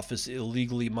prosecutor's office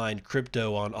illegally mined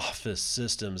crypto on office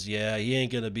systems. Yeah, he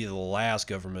ain't going to be the last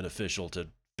government official to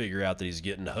figure out that he's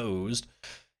getting hosed.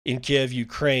 In Kiev,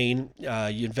 Ukraine,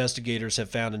 investigators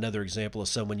have found another example of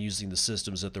someone using the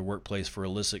systems at their workplace for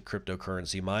illicit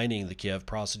cryptocurrency mining. The Kiev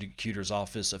prosecutor's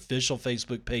office official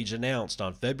Facebook page announced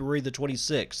on February the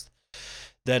 26th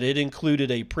that it included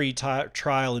a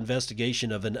pre-trial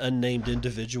investigation of an unnamed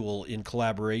individual in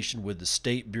collaboration with the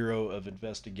State Bureau of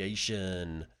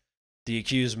Investigation. The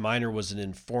accused miner was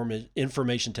an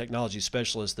information technology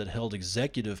specialist that held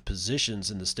executive positions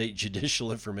in the state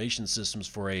judicial information systems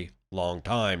for a long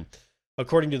time.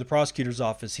 According to the prosecutor's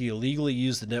office, he illegally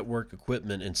used the network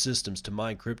equipment and systems to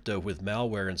mine crypto with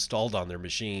malware installed on their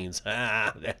machines.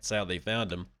 That's how they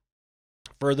found him.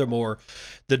 Furthermore,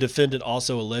 the defendant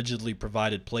also allegedly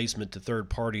provided placement to third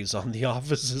parties on the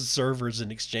office's servers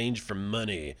in exchange for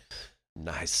money.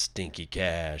 Nice stinky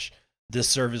cash. This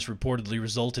service reportedly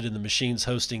resulted in the machines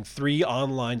hosting 3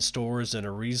 online stores and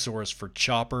a resource for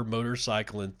chopper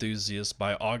motorcycle enthusiasts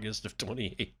by August of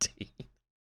 2018.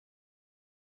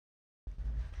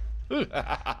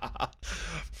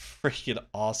 Freaking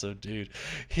awesome, dude.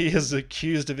 He is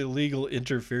accused of illegal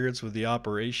interference with the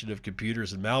operation of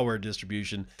computers and malware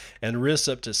distribution and risks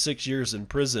up to 6 years in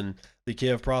prison. The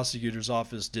Kiev prosecutor's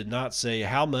office did not say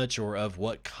how much or of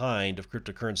what kind of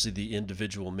cryptocurrency the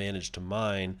individual managed to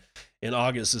mine. In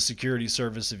August, the Security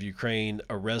Service of Ukraine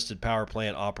arrested power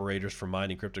plant operators for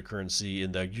mining cryptocurrency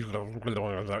in the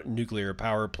nuclear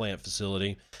power plant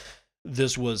facility.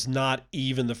 This was not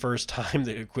even the first time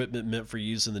the equipment meant for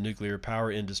use in the nuclear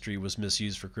power industry was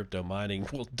misused for crypto mining.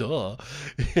 Well, duh.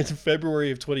 In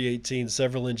February of 2018,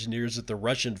 several engineers at the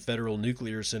Russian Federal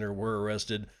Nuclear Center were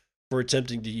arrested for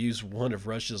attempting to use one of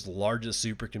Russia's largest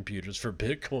supercomputers for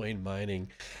Bitcoin mining.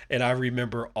 And I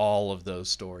remember all of those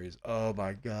stories. Oh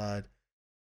my God.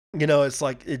 You know, it's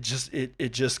like it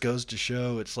just goes to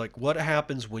show, it's like what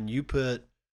happens when you put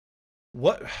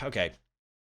okay.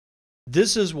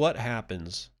 This is what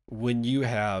happens when you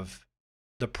have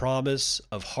the promise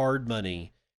of hard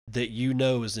money that you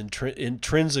know is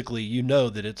intrinsically, you know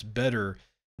that it's better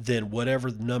than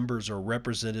whatever numbers are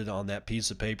represented on that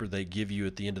piece of paper they give you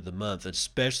at the end of the month,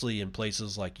 especially in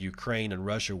places like Ukraine and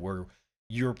Russia where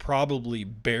you're probably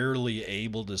barely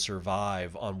able to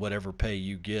survive on whatever pay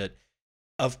you get.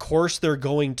 Of course, they're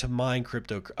going to mine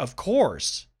crypto. Of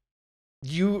course.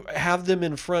 You have them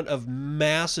in front of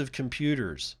massive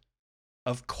computers.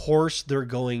 Of course, they're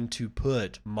going to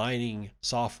put mining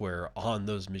software on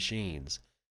those machines.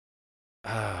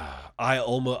 I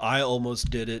almost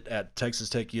did it at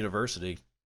Texas Tech University.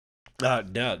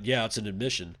 Now, yeah, it's an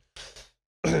admission.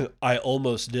 I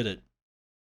almost did it.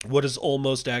 What does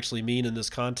almost actually mean in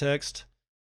this context?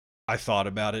 I thought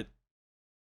about it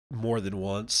more than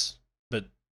once, but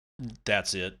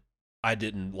that's it. I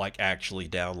didn't like actually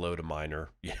download a miner.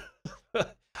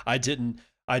 I didn't.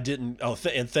 Oh,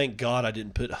 and thank God I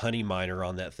didn't put Honey Miner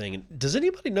on that thing. And does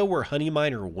anybody know where Honey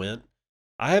Miner went?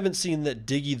 I haven't seen that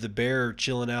Diggy the Bear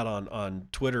chilling out on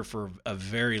Twitter for a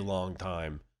very long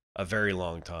time. A very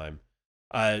long time.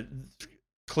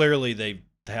 Clearly they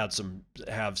have some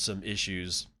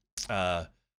issues,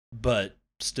 but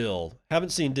still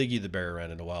haven't seen Diggy the Bear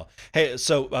around in a while. Hey,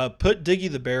 so put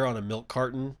Diggy the Bear on a milk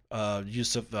carton.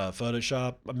 Use of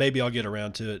Photoshop. Maybe I'll get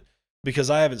around to it,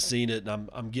 because I haven't seen it, and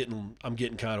I'm getting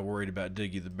kind of worried about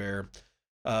Diggy the Bear.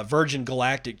 Virgin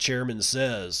Galactic chairman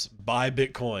says buy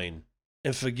Bitcoin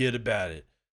and forget about it.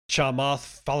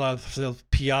 Chamath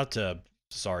Piata.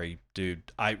 Sorry,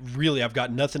 dude. I've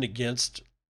got nothing against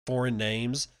foreign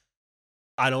names.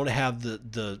 I don't have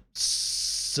the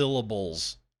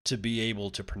syllables to be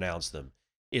able to pronounce them.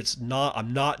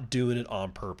 I'm not doing it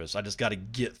on purpose. I just got to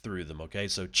get through them. Okay.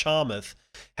 So Chamath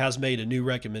has made a new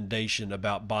recommendation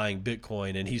about buying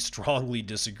Bitcoin, and he strongly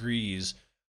disagrees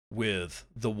with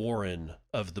the Warren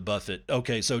of the Buffett.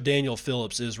 Okay. So Daniel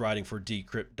Phillips is writing for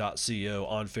decrypt.co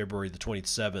on February the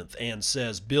 27th and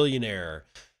says billionaire,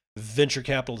 venture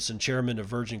capitalist, and chairman of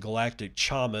Virgin Galactic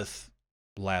Chamath,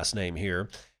 last name here,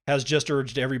 has just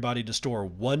urged everybody to store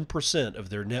 1% of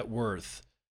their net worth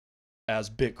as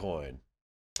Bitcoin.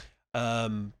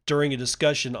 During a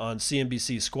discussion on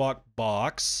CNBC Squawk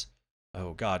Box,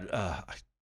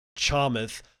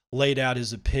 Chamath laid out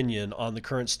his opinion on the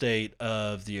current state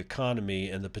of the economy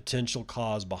and the potential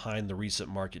cause behind the recent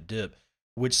market dip,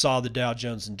 which saw the Dow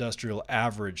Jones Industrial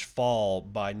Average fall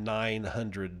by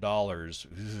 $900.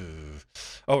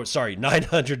 Oh, sorry,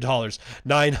 $900,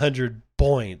 900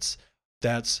 points.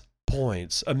 That's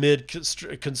points amid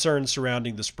concerns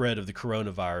surrounding the spread of the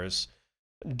coronavirus.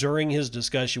 During his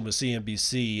discussion with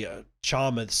CNBC,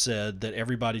 Chamath said that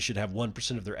everybody should have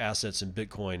 1% of their assets in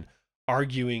Bitcoin,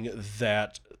 arguing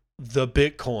that the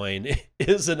Bitcoin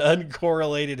is an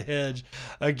uncorrelated hedge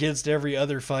against every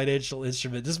other financial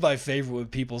instrument. This is my favorite when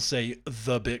people say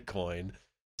the Bitcoin.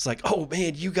 It's like, oh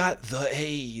man, you got the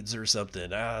AIDS or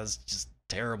something. It's just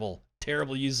terrible,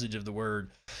 terrible usage of the word.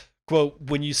 Quote,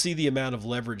 when you see the amount of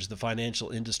leverage the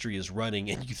financial industry is running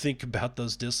and you think about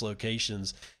those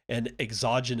dislocations and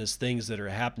exogenous things that are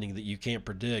happening that you can't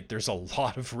predict, there's a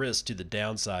lot of risk to the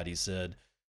downside, he said.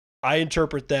 I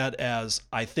interpret that as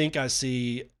I think I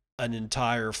see an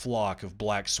entire flock of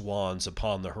black swans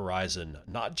upon the horizon.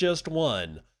 Not just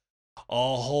one,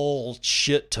 a whole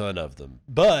shit ton of them.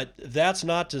 But that's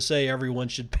not to say everyone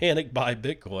should panic buy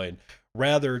Bitcoin.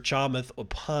 Rather, Chamath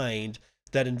opined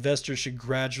that investors should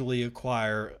gradually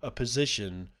acquire a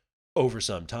position over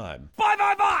some time.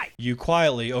 Buy! You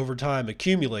quietly, over time,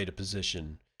 accumulate a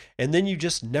position, and then you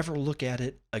just never look at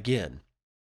it again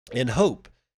and hope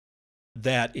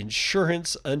that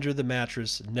insurance under the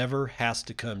mattress never has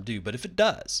to come due. But if it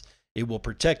does, it will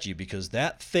protect you because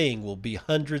that thing will be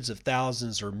hundreds of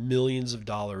thousands or millions of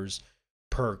dollars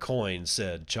per coin,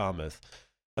 said Chamath.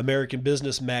 American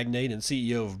business magnate and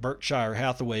CEO of Berkshire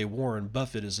Hathaway, Warren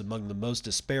Buffett, is among the most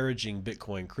disparaging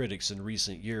Bitcoin critics in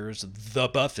recent years. The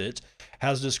Buffett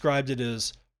has described it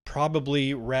as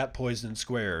probably rat poison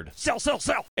squared. Sell!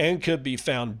 And could be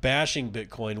found bashing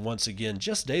Bitcoin once again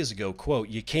just days ago. Quote,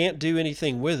 you can't do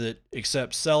anything with it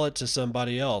except sell it to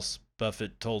somebody else,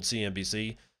 Buffett told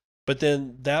CNBC. But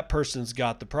then that person's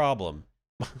got the problem.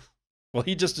 Well,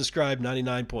 he just described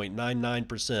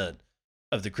 99.99%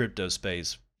 of the crypto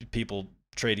space, people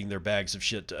trading their bags of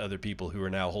shit to other people who are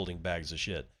now holding bags of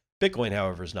shit. Bitcoin,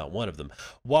 however, is not one of them.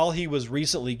 While he was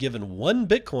recently given one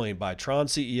Bitcoin by Tron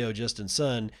CEO Justin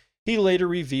Sun, he later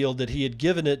revealed that he had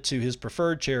given it to his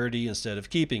preferred charity instead of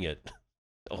keeping it.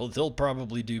 Oh, they'll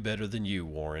probably do better than you,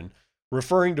 Warren.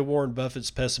 Referring to Warren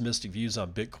Buffett's pessimistic views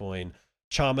on Bitcoin,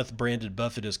 Chamath branded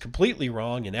Buffett as completely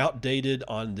wrong and outdated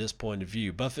on this point of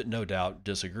view. Buffett, no doubt,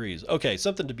 disagrees. Okay,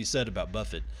 something to be said about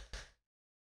Buffett.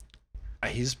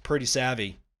 He's pretty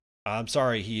savvy. I'm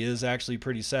sorry, he is actually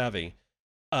pretty savvy.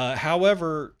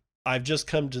 However, I've just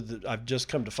come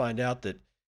to find out that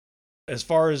as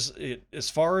far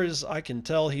as I can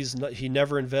tell, he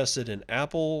never invested in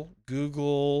Apple,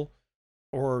 Google,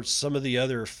 or some of the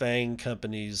other FANG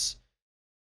companies,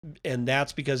 and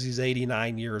that's because he's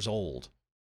 89 years old.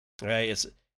 Right? It's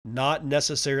not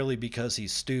necessarily because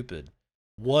he's stupid.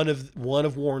 One of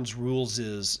Warren's rules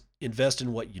is invest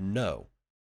in what you know.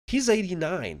 He's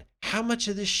 89. How much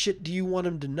of this shit do you want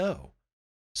him to know?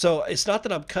 So it's not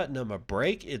that I'm cutting him a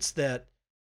break. It's that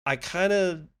I kind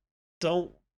of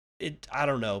I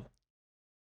don't know.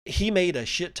 He made a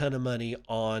shit ton of money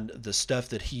on the stuff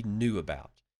that he knew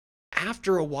about.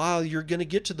 After a while, you're going to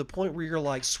get to the point where you're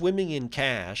like swimming in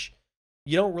cash.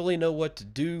 You don't really know what to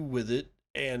do with it.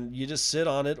 And you just sit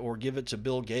on it or give it to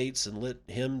Bill Gates and let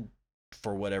him,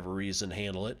 for whatever reason,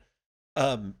 handle it.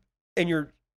 And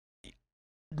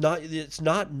it's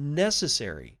not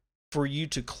necessary for you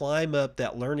to climb up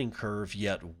that learning curve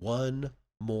yet one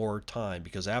more time,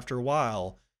 because after a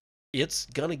while, it's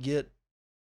gonna get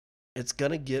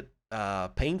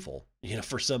painful,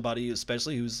 for somebody,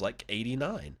 especially who's like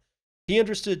 89. He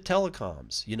understood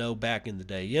telecoms, back in the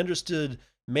day. He understood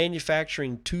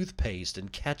manufacturing toothpaste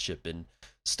and ketchup and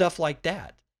stuff like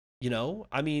that.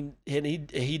 I mean, and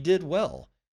he did well.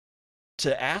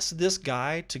 To ask this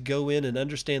guy to go in and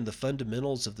understand the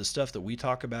fundamentals of the stuff that we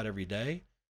talk about every day,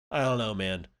 I don't know,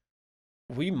 man.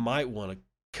 We might want to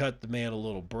cut the man a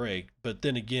little break, but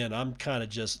then again, I'm kind of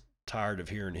just tired of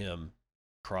hearing him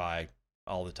cry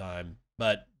all the time.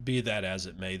 But be that as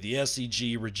it may, the SEC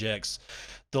rejects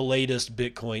the latest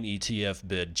Bitcoin ETF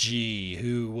bid. Gee,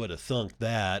 who would have thunk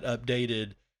that?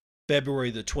 Updated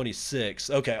February the 26th.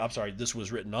 Okay, I'm sorry. This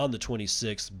was written on the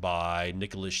 26th by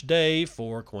Nicholas Day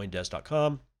for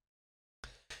CoinDesk.com.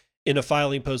 In a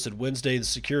filing posted Wednesday, the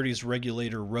securities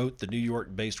regulator wrote the New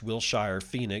York-based Wilshire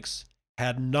Phoenix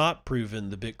had not proven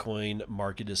the Bitcoin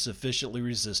market is sufficiently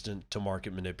resistant to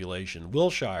market manipulation.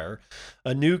 Wilshire,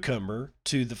 a newcomer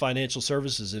to the financial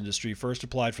services industry, first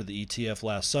applied for the ETF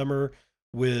last summer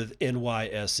with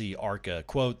NYSE Arca.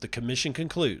 Quote, the commission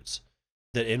concludes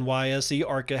that NYSE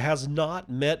Arca has not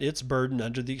met its burden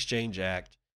under the Exchange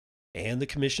Act and the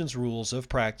Commission's rules of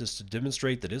practice to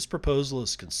demonstrate that its proposal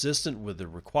is consistent with the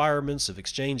requirements of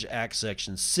Exchange Act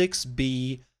Section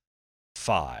 6B5,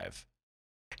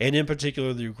 and in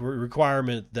particular the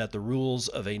requirement that the rules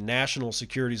of a national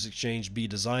securities exchange be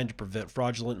designed to prevent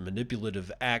fraudulent and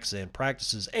manipulative acts and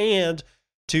practices and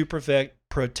to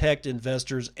protect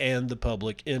investors and the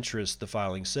public interest, the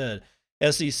filing said.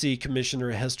 SEC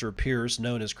Commissioner Hester Pierce,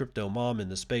 known as Crypto Mom in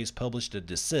the space, published a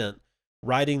dissent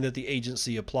writing that the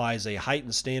agency applies a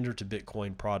heightened standard to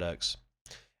Bitcoin products.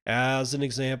 As an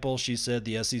example, she said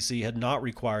the SEC had not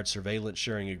required surveillance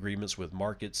sharing agreements with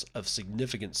markets of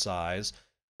significant size,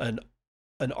 an,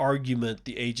 an argument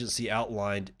the agency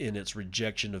outlined in its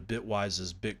rejection of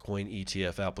Bitwise's Bitcoin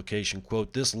ETF application.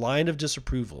 Quote, this line of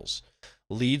disapprovals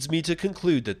leads me to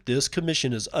conclude that this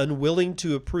commission is unwilling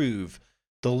to approve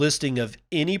the listing of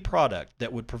any product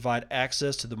that would provide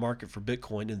access to the market for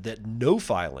Bitcoin, and that no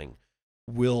filing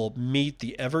will meet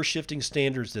the ever-shifting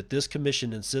standards that this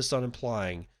commission insists on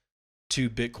applying to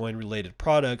Bitcoin-related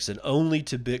products, and only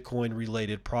to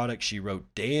Bitcoin-related products, she wrote.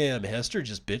 Damn, Hester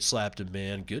just bitch slapped him,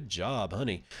 man. Good job,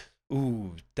 honey.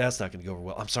 Ooh, that's not going to go over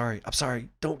well. I'm sorry.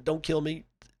 Don't kill me.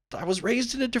 I was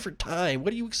raised in a different time.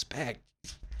 What do you expect?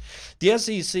 The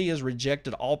SEC has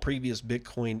rejected all previous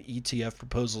Bitcoin ETF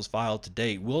proposals filed to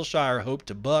date. Wilshire hoped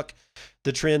to buck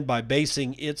the trend by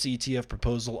basing its ETF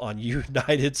proposal on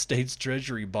United States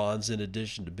Treasury bonds in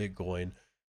addition to Bitcoin.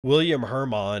 William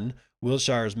Herman,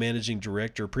 Wilshire's managing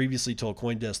director, previously told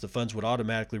CoinDesk the funds would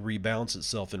automatically rebalance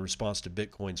itself in response to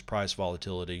Bitcoin's price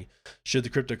volatility. Should the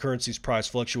cryptocurrency's price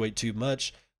fluctuate too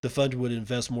much, the fund would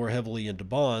invest more heavily into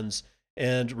bonds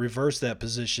and reverse that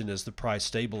position as the price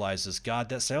stabilizes. God,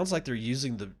 that sounds like they're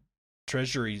using the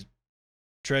treasuries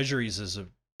as a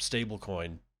stable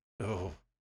coin. Oh,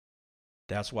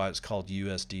 that's why it's called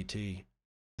USDT.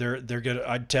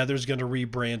 Tether's gonna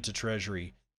rebrand to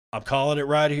Treasury. I'm calling it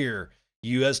right here.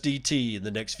 USDT in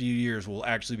the next few years will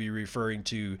actually be referring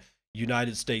to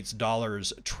United States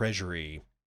dollars Treasury.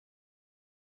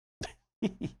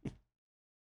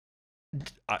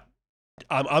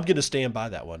 I'm going to stand by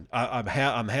that one.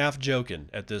 I'm half joking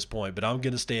at this point, but I'm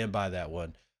going to stand by that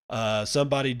one.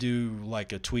 Somebody do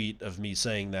like a tweet of me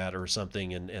saying that or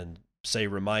something, and say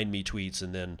remind me tweets,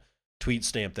 and then tweet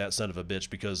stamp that son of a bitch,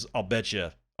 because I'll bet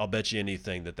you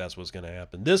anything that that's what's going to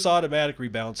happen. This automatic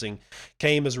rebalancing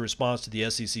came as a response to the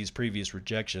SEC's previous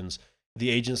rejections. The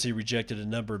agency rejected a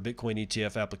number of Bitcoin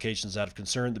ETF applications out of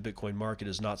concern the Bitcoin market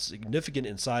is not significant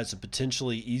in size and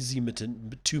potentially easy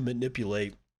to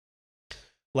manipulate.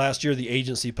 Last year, the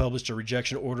agency published a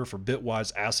rejection order for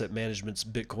Bitwise Asset Management's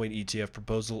Bitcoin ETF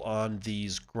proposal on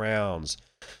these grounds.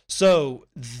 So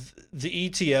the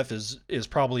ETF is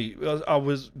probably, I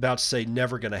was about to say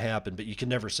never going to happen, but you can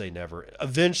never say never.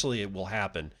 Eventually it will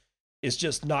happen. It's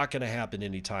just not going to happen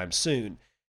anytime soon.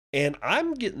 And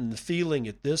I'm getting the feeling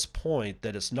at this point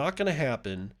that it's not going to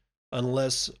happen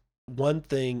unless one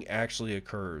thing actually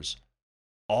occurs.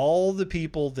 All the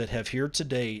people that have here to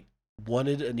date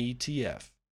wanted an ETF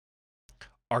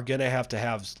are going to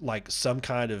have like some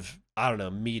kind of, I don't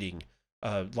know, meeting,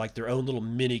 like their own little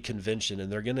mini convention. And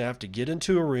they're going to have to get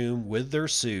into a room with their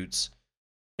suits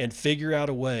and figure out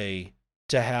a way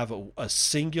to have a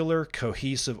singular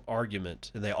cohesive argument.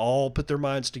 And they all put their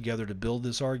minds together to build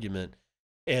this argument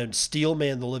and steel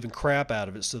man the living crap out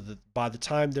of it, so that by the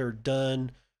time they're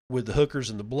done with the hookers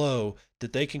and the blow,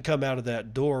 that they can come out of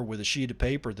that door with a sheet of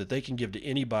paper that they can give to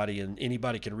anybody, and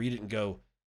anybody can read it and go,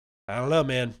 I don't know,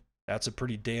 man. That's a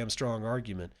pretty damn strong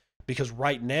argument. Because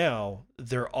right now,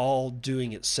 they're all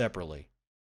doing it separately.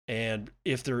 And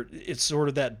it's sort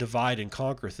of that divide and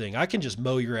conquer thing. I can just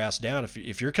mow your ass down.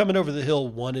 If you're coming over the hill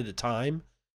one at a time,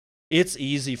 it's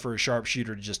easy for a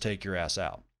sharpshooter to just take your ass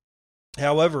out.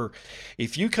 However,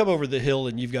 if you come over the hill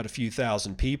and you've got a few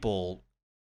thousand people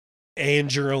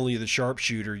and you're only the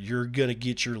sharpshooter, you're going to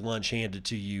get your lunch handed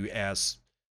to you as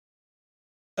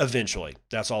eventually.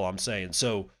 That's all I'm saying.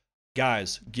 So,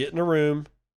 guys, get in a room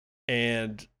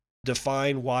and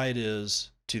define why it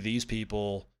is to these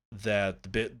people that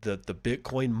the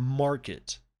Bitcoin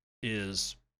market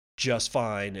is just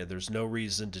fine, and there's no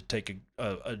reason to take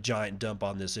a giant dump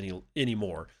on this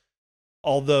anymore.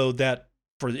 Although that,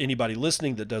 for anybody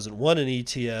listening that doesn't want an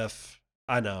ETF,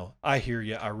 I know, I hear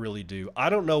you, I really do. I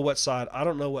don't know what side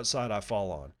I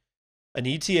fall on. An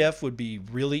ETF would be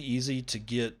really easy to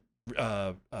get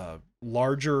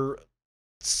larger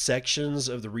sections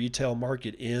of the retail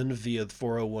market in via the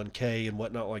 401k and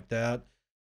whatnot like that.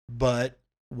 But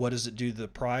what does it do to the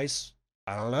price?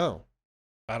 I don't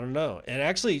know. And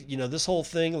actually, this whole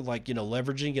thing of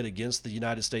leveraging it against the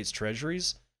United States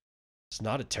treasuries, it's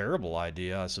not a terrible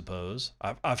idea, I suppose.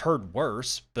 I've heard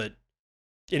worse, but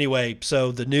anyway,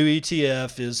 so the new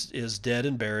ETF is dead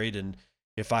and buried. And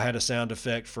if I had a sound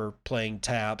effect for playing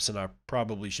taps, and I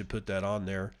probably should put that on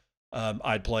there,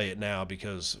 I'd play it now,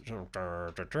 because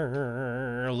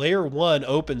Layer 1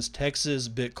 opens Texas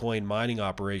Bitcoin mining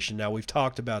operation. Now, we've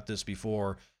talked about this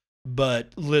before,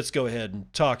 but let's go ahead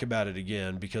and talk about it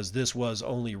again, because this was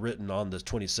only written on the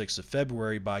 26th of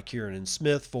February by Kieran and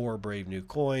Smith for Brave New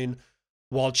Coin.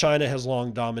 While China has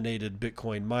long dominated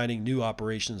Bitcoin mining, new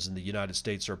operations in the United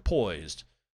States are poised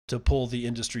to pull the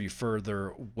industry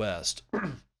further west.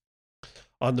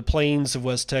 On the plains of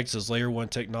West Texas, Layer 1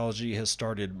 Technology has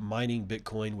started mining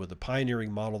Bitcoin with a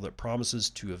pioneering model that promises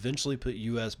to eventually put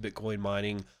U.S. Bitcoin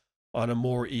mining on a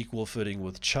more equal footing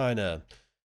with China.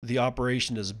 The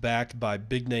operation is backed by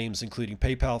big names including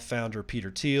PayPal founder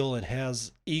Peter Thiel and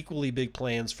has equally big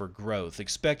plans for growth,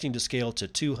 expecting to scale to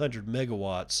 200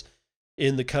 megawatts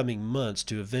in the coming months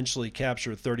to eventually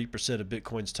capture 30% of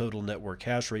Bitcoin's total network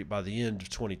hash rate by the end of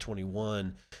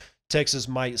 2021. Texas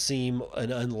might seem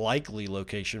an unlikely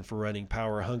location for running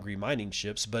power hungry mining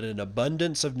ships, but an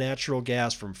abundance of natural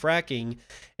gas from fracking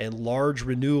and large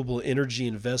renewable energy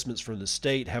investments from the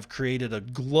state have created a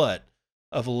glut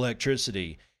of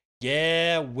electricity.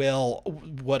 Yeah, well,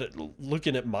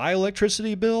 looking at my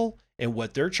electricity bill and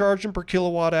what they're charging per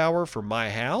kilowatt hour for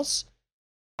my house,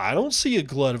 I don't see a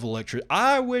glut of electricity.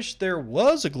 I wish there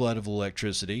was a glut of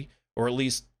electricity, or at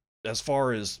least as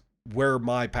far as where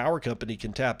my power company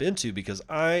can tap into, because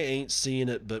I ain't seeing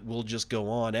it. But we'll just go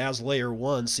on. As Layer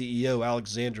 1 CEO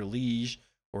Alexander Liege,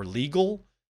 or Legal,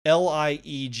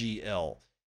 Liegl,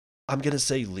 I'm going to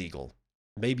say legal,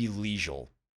 maybe legal,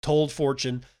 told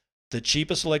Fortune the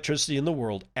cheapest electricity in the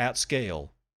world at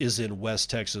scale is in West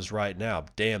Texas right now.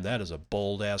 Damn, that is a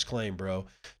bold ass claim, bro.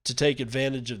 To take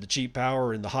advantage of the cheap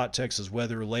power in the hot Texas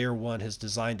weather, Layer 1 has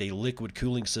designed a liquid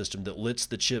cooling system that lets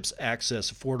the chips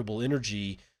access affordable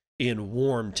energy in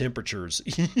warm temperatures.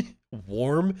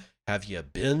 Warm? Have you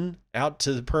been out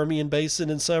to the Permian Basin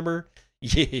in summer?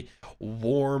 Yeah,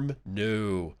 warm?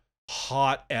 No.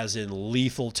 Hot as in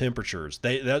lethal temperatures.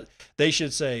 They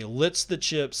should say lets the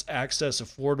chips access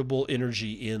affordable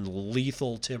energy in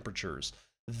lethal temperatures.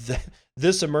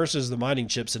 This immerses the mining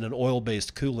chips in an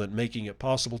oil-based coolant, making it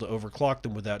possible to overclock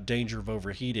them without danger of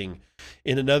overheating.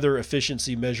 In another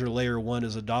efficiency measure, Layer 1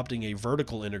 is adopting a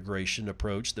vertical integration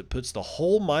approach that puts the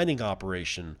whole mining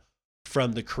operation,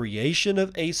 from the creation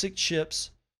of ASIC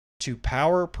chips to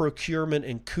power procurement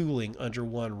and cooling, under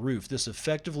one roof. This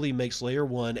effectively makes Layer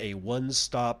 1 a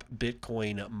one-stop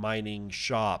Bitcoin mining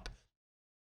shop.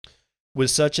 With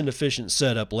such an efficient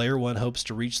setup, Layer 1 hopes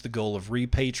to reach the goal of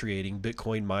repatriating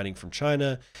Bitcoin mining from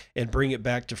China and bring it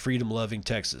back to freedom-loving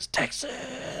Texas. Texas!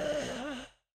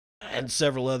 And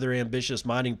several other ambitious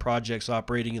mining projects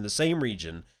operating in the same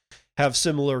region have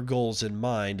similar goals in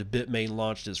mind. Bitmain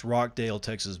launched its Rockdale,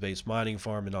 Texas-based mining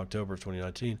farm in October of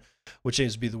 2019, which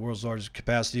aims to be the world's largest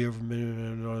capacity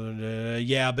over.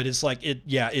 Yeah, but it's like it.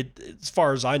 As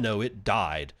far as I know, it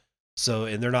died. So,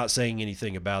 and they're not saying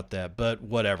anything about that. But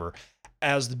whatever.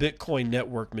 As the Bitcoin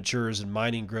network matures and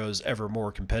mining grows ever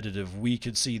more competitive, we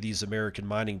could see these American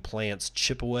mining plants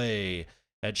chip away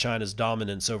at China's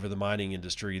dominance over the mining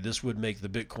industry. This would make the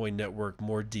Bitcoin network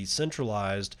more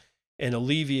decentralized and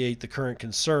alleviate the current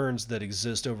concerns that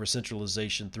exist over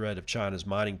centralization threat of China's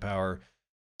mining power.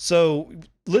 So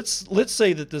let's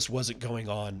say that this wasn't going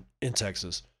on in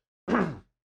Texas.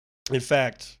 In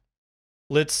fact,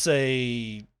 let's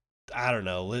say, I don't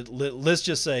know, let's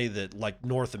just say that, like,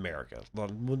 North America,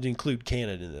 we'll include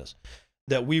Canada in this,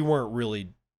 that we weren't really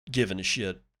giving a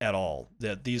shit at all,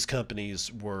 that these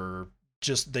companies were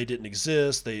just, they didn't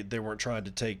exist, they weren't trying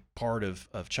to take part of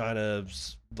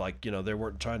China's, like, you know, they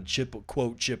weren't trying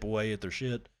to chip away at their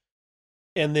shit.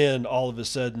 And then all of a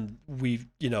sudden we,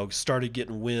 you know, started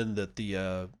getting wind that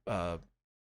the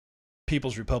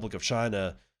People's Republic of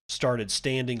China started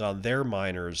standing on their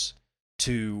miners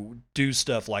to do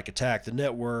stuff like attack the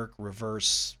network,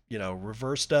 reverse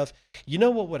stuff. You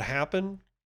know what would happen?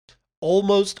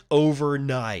 Almost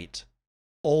overnight,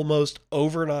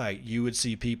 you would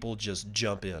see people just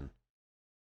jump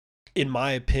in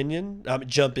my opinion,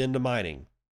 jump into mining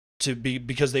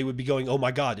because they would be going, oh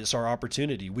my God, it's our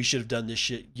opportunity. We should have done this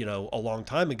shit, you know, a long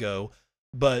time ago,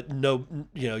 but no,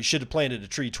 you know, you should have planted a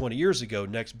tree 20 years ago.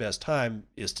 Next best time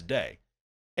is today.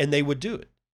 And they would do it.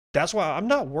 That's why I'm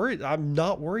not worried. I'm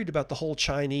not worried about the whole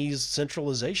Chinese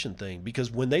centralization thing, because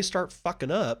when they start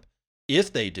fucking up,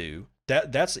 if they do,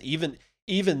 that's even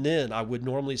then, I would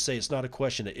normally say it's not a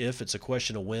question of if, it's a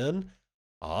question of when.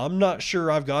 I'm not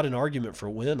sure I've got an argument for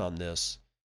when on this.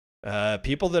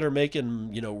 People that are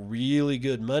making, you know, really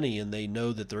good money, and they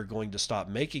know that they're going to stop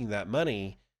making that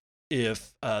money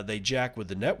if they jack with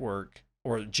the network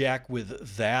or jack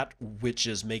with that which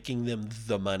is making them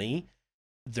the money,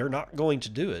 they're not going to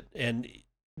do it. And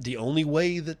the only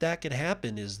way that that could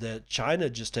happen is that China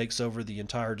just takes over the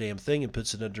entire damn thing and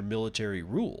puts it under military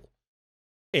rule.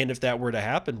 And if that were to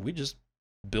happen, we just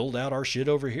build out our shit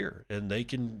over here and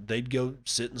they'd go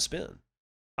sit and spin.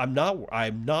 I'm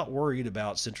not worried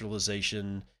about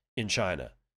centralization in China.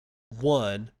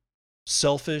 One,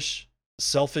 selfish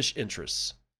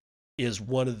interests is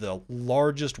one of the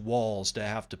largest walls to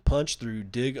have to punch through,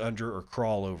 dig under, or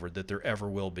crawl over that there ever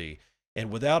will be.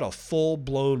 And without a full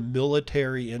blown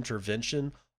military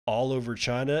intervention all over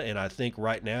China, and I think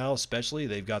right now, especially,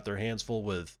 they've got their hands full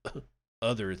with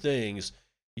other things,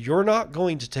 you're not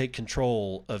going to take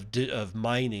control of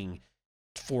mining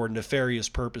for nefarious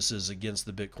purposes against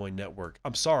the Bitcoin network.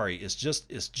 I'm sorry, it's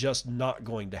just not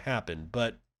going to happen,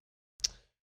 but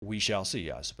we shall see,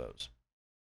 I suppose.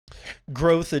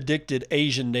 Growth addicted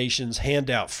Asian nations hand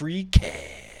out free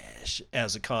cash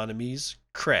as economies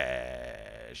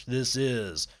crash. This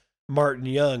is Martin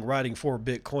Young writing for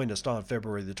Bitcoinist on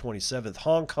February the 27th.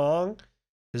 Hong Kong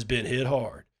has been hit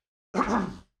hard.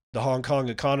 The Hong Kong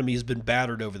economy has been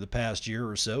battered over the past year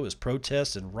or so as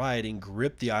protests and rioting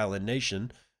grip the island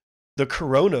nation. The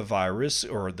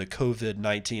coronavirus, or the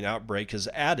COVID-19 outbreak, has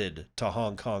added to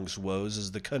Hong Kong's woes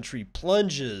as the country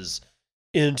plunges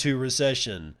into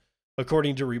recession.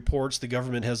 According to reports, the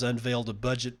government has unveiled a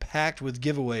budget packed with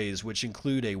giveaways, which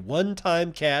include a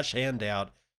one-time cash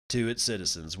handout to its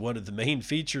citizens. One of the main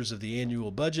features of the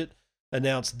annual budget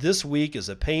announced this week is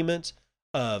a payment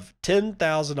of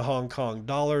 10,000 Hong Kong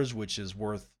dollars, which is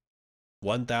worth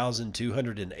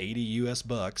 1,280 US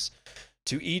bucks,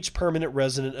 to each permanent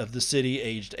resident of the city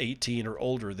aged 18 or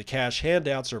older. The cash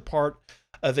handouts are part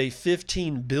of a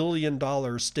 $15 billion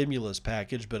stimulus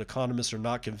package, but economists are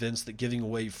not convinced that giving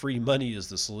away free money is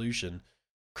the solution.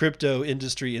 Crypto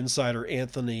industry insider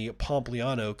Anthony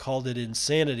Pompliano called it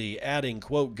insanity, adding,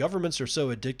 quote, "Governments are so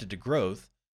addicted to growth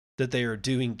that they are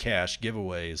doing cash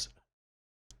giveaways."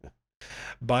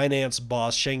 Binance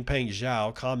boss Changpeng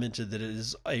Zhao commented that it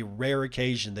is a rare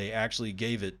occasion they actually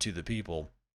gave it to the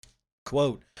people.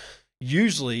 Quote,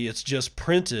 "Usually it's just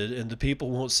printed and the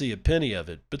people won't see a penny of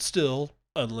it, but still,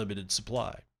 unlimited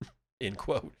supply." End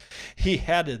quote. He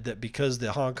added that because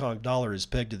the Hong Kong dollar is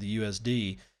pegged to the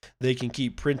USD, they can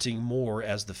keep printing more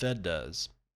as the Fed does.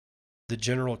 The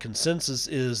general consensus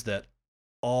is that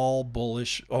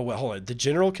The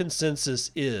general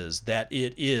consensus is that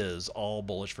it is all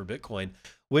bullish for Bitcoin,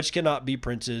 which cannot be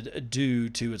printed due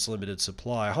to its limited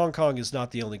supply. Hong Kong is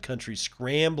not the only country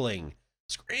scrambling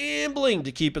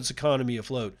to keep its economy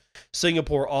afloat.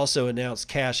 Singapore also announced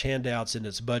cash handouts in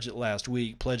its budget last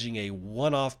week, pledging a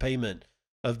one-off payment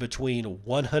of between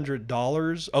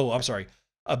 $100.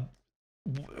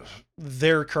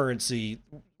 Their currency,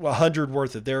 100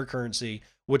 worth of their currency,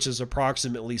 which is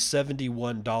approximately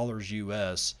 $71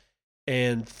 US,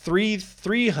 and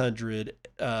 300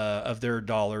 of their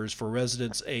dollars for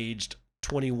residents aged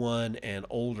 21 and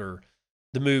older.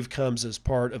 The move comes as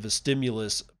part of a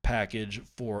stimulus package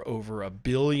for over $1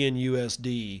 billion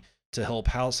USD to help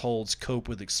households cope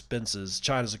with expenses.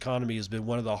 China's economy has been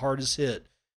one of the hardest hit,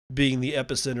 being the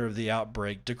epicenter of the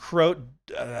outbreak.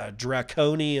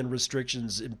 Draconian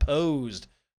restrictions imposed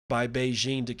by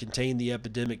Beijing to contain the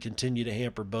epidemic continue to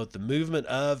hamper both the movement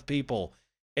of people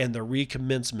and the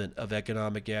recommencement of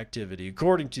economic activity.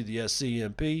 According to the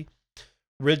SCMP,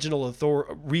 regional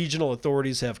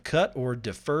authorities have cut or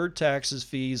deferred taxes,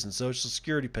 fees, and Social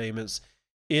Security payments,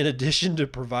 in addition to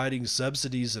providing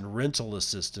subsidies and rental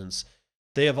assistance.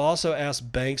 They have also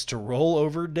asked banks to roll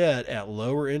over debt at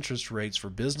lower interest rates for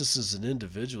businesses and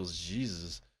individuals.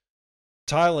 Jesus.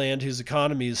 Thailand, whose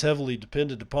economy is heavily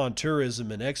dependent upon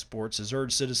tourism and exports, has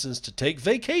urged citizens to take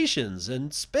vacations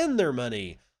and spend their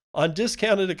money on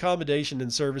discounted accommodation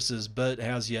and services, but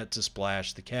has yet to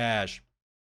splash the cash.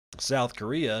 South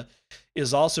Korea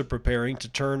is also preparing to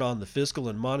turn on the fiscal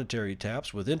and monetary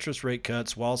taps with interest rate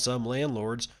cuts, while some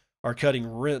landlords are cutting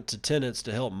rent to tenants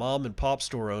to help mom and pop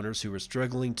store owners who are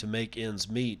struggling to make ends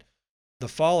meet. The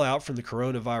fallout from the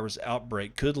coronavirus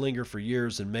outbreak could linger for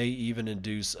years and may even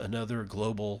induce another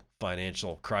global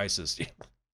financial crisis.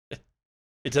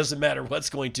 It doesn't matter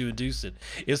what's going to induce it.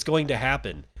 It's going to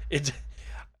happen.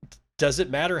 Does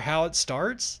it matter how it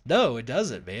starts? No, it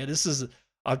doesn't, man.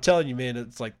 I'm telling you, man,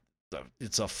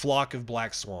 it's a flock of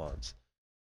black swans.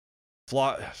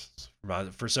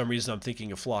 For some reason, I'm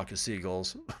thinking a flock of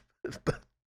seagulls.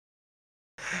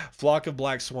 Flock of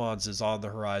black swans is on the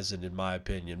horizon, in my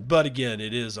opinion. But again,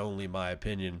 it is only my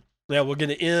opinion. Now, we're going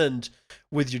to end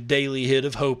with your daily hit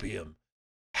of hopium.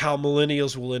 How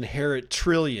millennials will inherit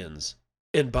trillions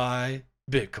and buy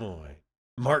Bitcoin.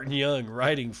 Martin Young,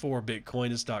 writing for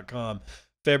Bitcoinist.com,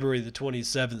 February the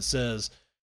 27th, says,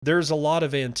 "There's a lot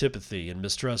of antipathy and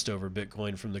mistrust over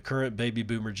Bitcoin from the current baby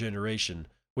boomer generation,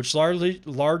 which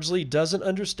largely doesn't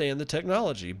understand the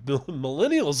technology.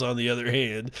 Millennials, on the other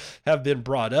hand, have been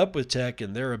brought up with tech,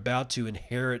 and they're about to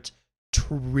inherit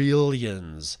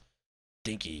trillions.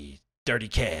 Dinky, dirty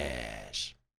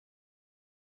cash."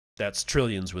 That's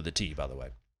trillions with a T, by the way.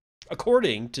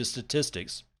 According to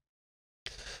statistics,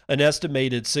 an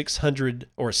estimated 60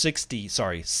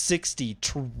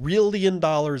 trillion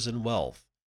dollars in wealth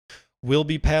will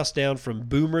be passed down from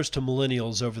boomers to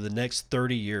millennials over the next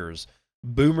 30 years.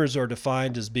 Boomers are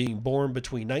defined as being born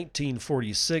between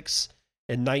 1946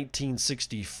 and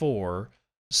 1964,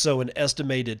 so an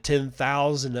estimated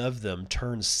 10,000 of them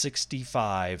turn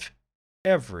 65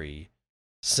 every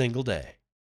single day.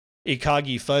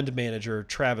 Ikagi fund manager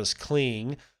Travis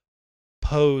Kling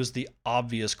posed the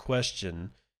obvious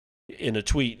question in a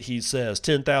tweet. He says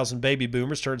 10,000 baby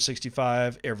boomers turn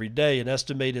 65 every day. An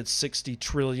estimated 60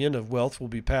 trillion of wealth will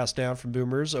be passed down from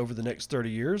boomers over the next 30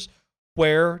 years.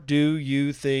 Where do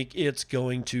you think it's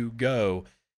going to go?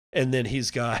 And then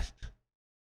he's got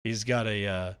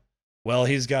a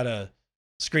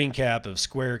screen cap of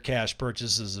Square Cash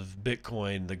purchases of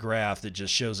Bitcoin, the graph that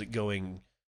just shows it going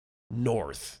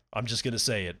north. I'm just going to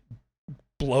say it.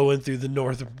 Blowing through the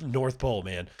North Pole,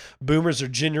 man. Boomers are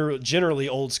generally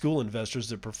old school investors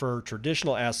that prefer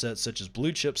traditional assets such as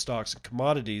blue chip stocks and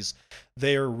commodities.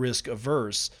 They are risk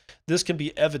averse. This can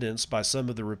be evidenced by some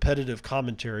of the repetitive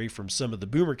commentary from some of the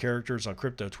boomer characters on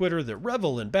crypto Twitter that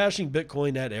revel in bashing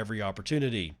Bitcoin at every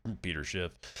opportunity. Peter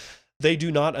Schiff. They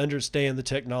do not understand the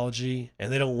technology,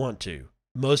 and they don't want to.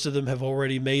 Most of them have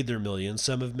already made their millions.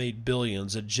 Some have made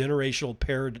billions. A generational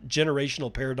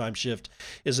paradigm shift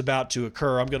is about to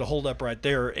occur. I'm going to hold up right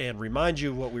there and remind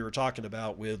you of what we were talking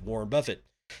about with Warren Buffett.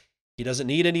 He doesn't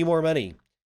need any more money.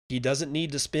 He doesn't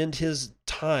need to spend his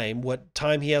time, what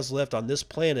time he has left on this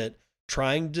planet,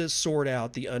 trying to sort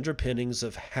out the underpinnings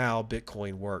of how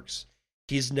Bitcoin works.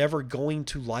 He's never going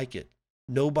to like it.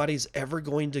 Nobody's ever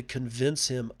going to convince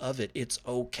him of it. It's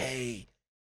okay.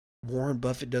 Warren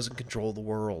Buffett doesn't control the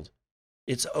world.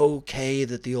 It's okay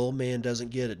that the old man doesn't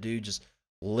get it, dude. Just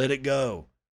let it go.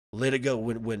 Let it go.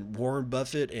 When Warren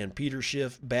Buffett and Peter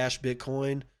Schiff bash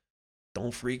Bitcoin,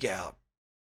 don't freak out.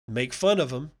 Make fun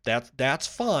of them. That's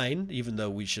fine, even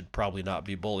though we should probably not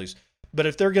be bullies. But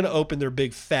if they're going to open their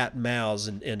big fat mouths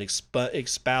and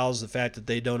espouse the fact that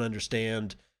they don't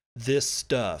understand this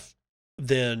stuff,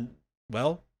 then,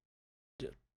 well,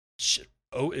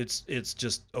 it's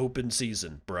just open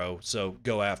season, bro. So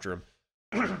go after him.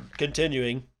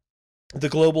 Continuing, the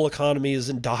global economy is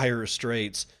in dire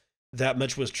straits. That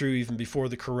much was true even before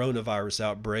the coronavirus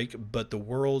outbreak, but the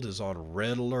world is on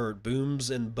red alert. Booms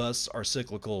and busts are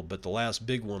cyclical, but the last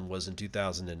big one was in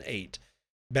 2008.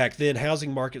 Back then,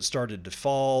 housing markets started to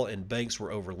fall and banks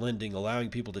were overlending, allowing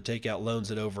people to take out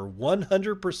loans at over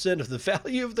 100% of the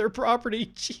value of their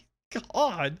property.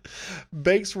 God.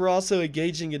 Banks were also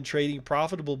engaging in trading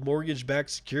profitable mortgage-backed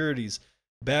securities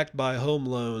backed by home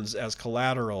loans as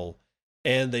collateral,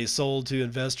 and they sold to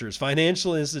investors.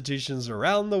 Financial institutions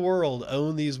around the world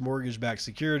own these mortgage-backed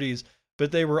securities,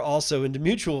 but they were also into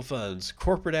mutual funds,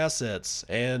 corporate assets,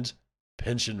 and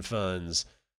pension funds.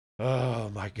 Oh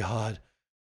my God.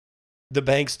 The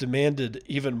banks demanded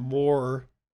more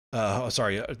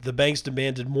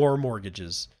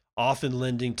mortgages, often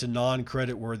lending to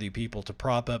non-credit-worthy people to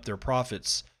prop up their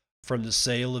profits from the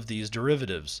sale of these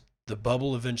derivatives. The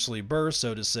bubble eventually burst,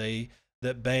 so to say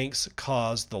that banks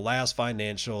caused the last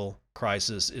financial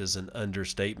crisis is an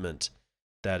understatement.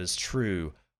 That is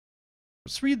true.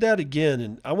 Let's read that again,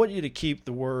 and I want you to keep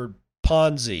the word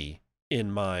Ponzi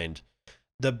in mind.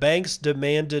 The banks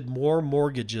demanded more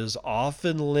mortgages,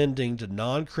 often lending to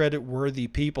non-credit-worthy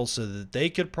people so that they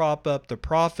could prop up the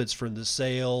profits from the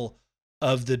sale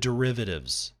of the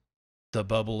derivatives. The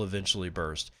bubble eventually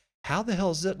burst. How the hell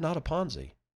is that not a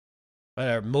Ponzi?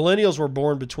 Millennials were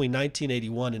born between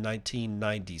 1981 and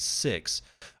 1996,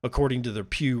 according to the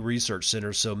Pew Research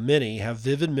Center, so many have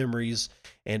vivid memories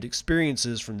and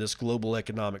experiences from this global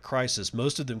economic crisis.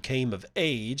 Most of them came of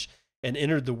age and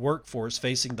entered the workforce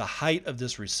facing the height of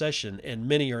this recession, and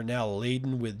many are now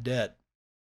laden with debt.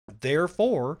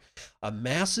 Therefore, a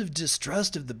massive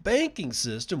distrust of the banking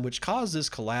system, which caused this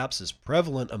collapse, is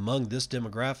prevalent among this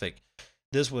demographic.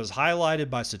 This was highlighted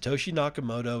by Satoshi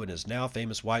Nakamoto in his now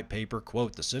famous white paper,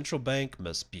 quote, "The central bank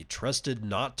must be trusted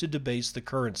not to debase the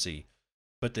currency,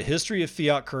 but the history of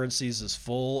fiat currencies is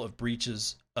full of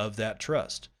breaches of that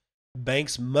trust.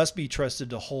 Banks must be trusted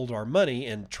to hold our money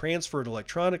and transfer it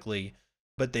electronically,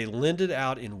 but they lend it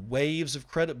out in waves of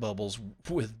credit bubbles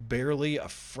with barely a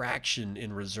fraction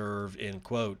in reserve," end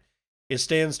quote. It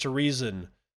stands to reason,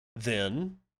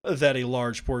 then, that a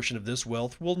large portion of this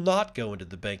wealth will not go into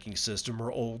the banking system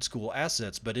or old school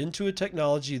assets, but into a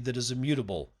technology that is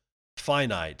immutable,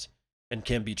 finite, and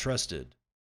can be trusted.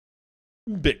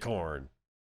 Bitcoin.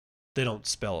 They don't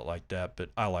spell it like that, but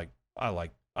I like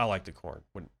the corn.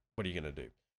 What are you going to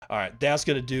do? All right, that's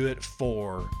going to do it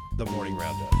for the morning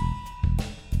roundup.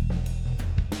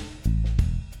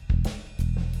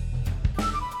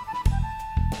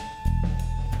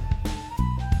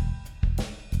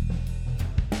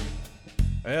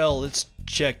 Well, let's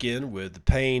check in with the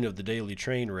pain of the daily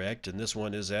train wreck, and this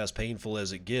one is as painful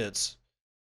as it gets.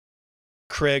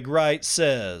 Craig Wright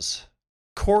says,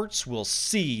 courts will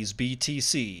seize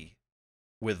BTC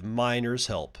with miners'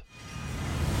 help.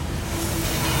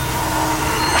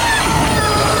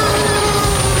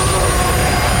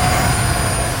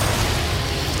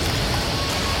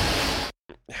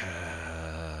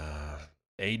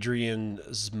 Adrian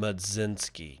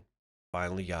Zmudzinski.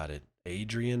 Finally got it.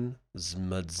 Adrian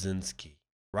Zmudzinski.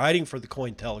 Writing for the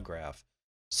Cointelegraph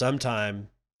sometime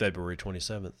February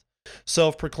 27th.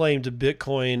 Self-proclaimed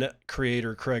Bitcoin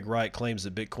creator Craig Wright claims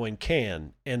that Bitcoin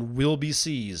can and will be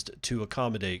seized to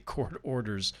accommodate court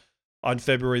orders. On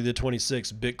February the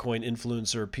 26th, Bitcoin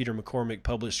influencer Peter McCormick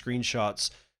published screenshots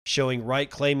showing Wright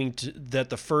claiming that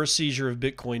the first seizure of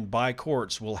Bitcoin by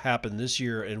courts will happen this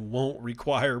year and won't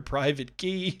require private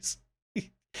keys.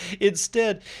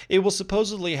 Instead, it will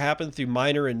supposedly happen through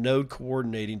miner and node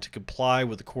coordinating to comply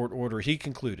with the court order. He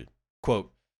concluded,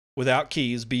 quote, without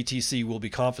keys, BTC will be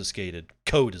confiscated.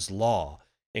 Code is law,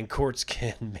 and courts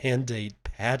can mandate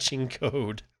patching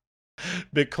code.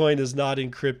 Bitcoin is not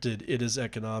encrypted. It is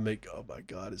economic. Oh my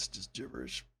God, it's just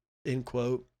gibberish. End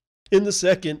quote. In the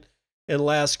second and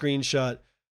last screenshot,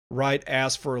 Wright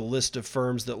asked for a list of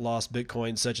firms that lost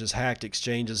Bitcoin, such as hacked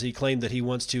exchanges. He claimed that he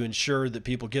wants to ensure that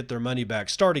people get their money back.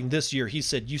 Starting this year, he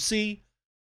said, you see,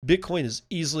 Bitcoin is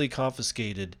easily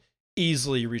confiscated,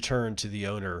 easily returned to the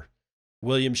owner.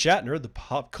 William Shatner, the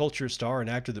pop culture star and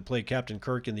actor that played Captain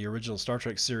Kirk in the original Star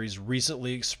Trek series,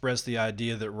 recently expressed the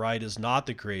idea that Wright is not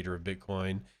the creator of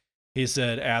Bitcoin. He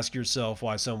said, ask yourself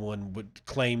why someone would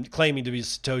claiming to be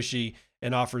Satoshi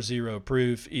and offer zero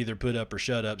proof, either put up or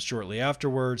shut up. Shortly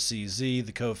afterwards, CZ,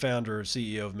 the co-founder and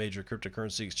CEO of major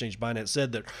cryptocurrency exchange Binance,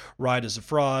 said that Wright is a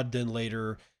fraud. Then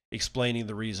later, explaining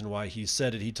the reason why he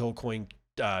said it, he told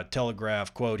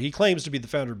Cointelegraph, quote, he claims to be the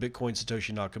founder of Bitcoin,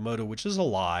 Satoshi Nakamoto, which is a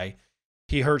lie.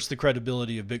 He hurts the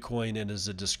credibility of Bitcoin and is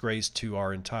a disgrace to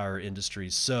our entire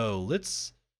industry. So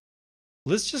let's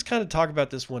just kind of talk about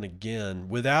this one again.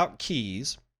 Without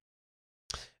keys,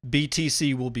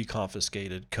 BTC will be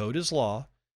confiscated. Code is law,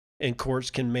 and courts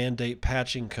can mandate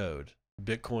patching code.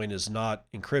 Bitcoin is not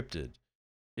encrypted.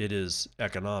 It is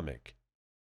economic.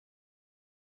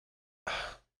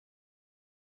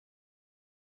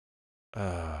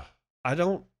 I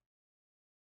don't,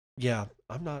 yeah,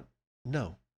 I'm not,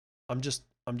 no, I'm just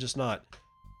not.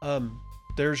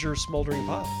 There's your smoldering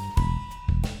pile.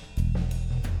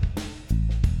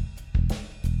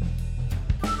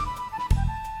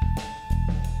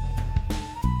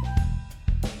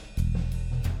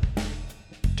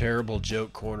 Terrible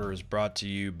Joke Corner is brought to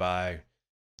you by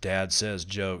Dad Says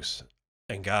Jokes.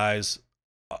 And guys,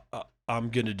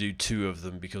 I'm going to do 2 of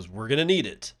them because we're going to need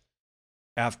it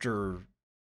after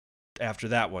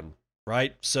that one,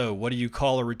 right? So what do you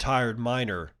call a retired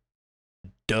miner?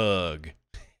 Doug.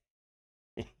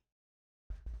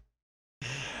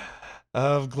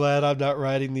 I'm glad I'm not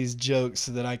writing these jokes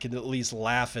so that I can at least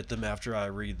laugh at them after I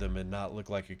read them and not look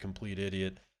like a complete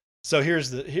idiot. So here's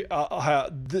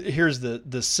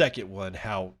the second one.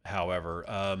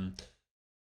 However,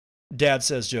 Dad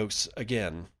Says Jokes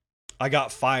again. I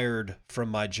got fired from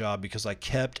my job because I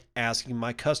kept asking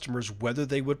my customers whether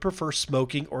they would prefer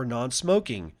smoking or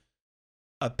non-smoking.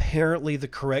 Apparently, the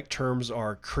correct terms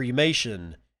are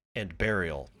cremation and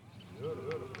burial.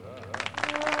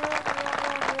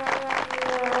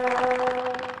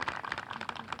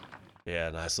 Yeah,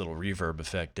 nice little reverb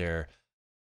effect there.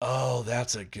 Oh,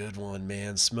 that's a good one,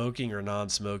 man. Smoking or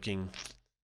non-smoking.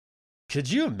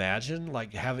 Could you imagine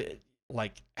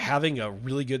having a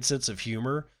really good sense of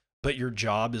humor, but your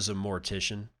job is a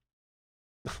mortician?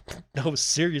 No,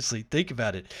 seriously, think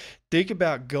about it. Think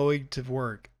about going to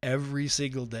work every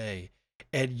single day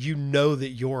and you know that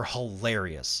you're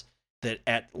hilarious. That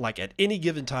at any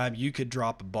given time you could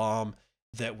drop a bomb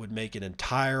that would make an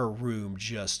entire room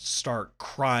just start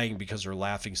crying because they're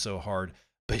laughing so hard,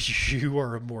 but you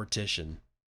are a mortician.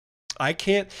 I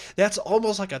can't, that's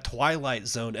almost like a Twilight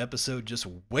Zone episode just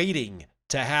waiting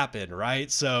to happen, right?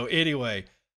 So anyway,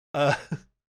 uh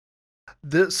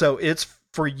so it's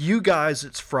for you guys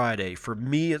it's Friday. For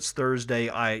me it's Thursday.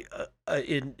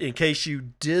 In case you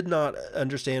did not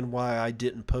understand why I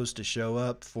didn't post a show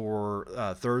up for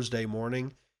Thursday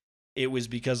morning, it was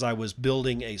because I was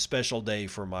building a special day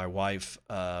for my wife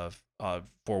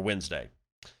for Wednesday.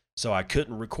 So I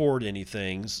couldn't record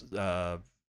anything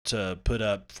to put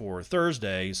up for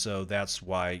Thursday, so that's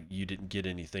why you didn't get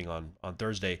anything on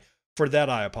Thursday. For that,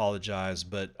 I apologize,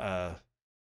 but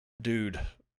dude,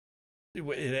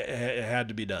 it had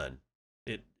to be done.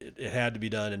 It had to be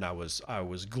done, and I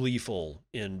was gleeful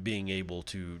in being able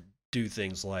to do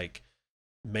things like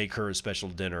make her a special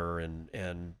dinner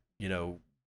and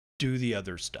do the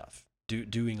other stuff,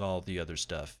 doing all the other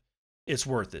stuff. It's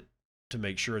worth it to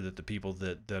make sure that the people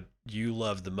that you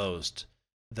love the most,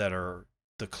 that are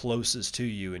the closest to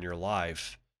you in your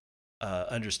life,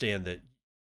 understand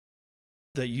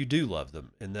that you do love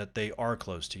them and that they are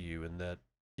close to you, and that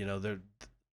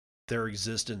their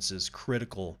existence is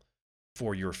critical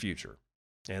for your future.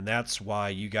 And that's why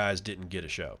you guys didn't get a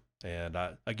show. And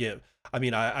I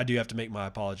do have to make my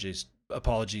apologies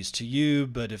to you,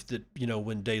 but if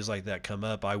when days like that come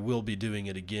up, I will be doing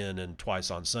it again and twice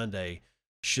on Sunday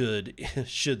should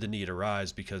the need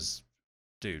arise, because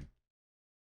dude,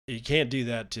 you can't do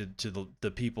that to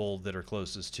the people that are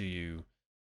closest to you.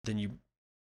 Then you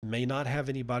may not have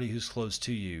anybody who's close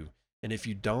to you. And if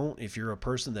you're a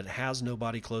person that has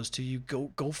nobody close to you,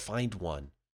 go find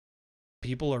one.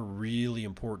 People are really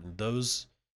important.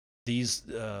 These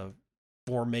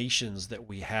formations that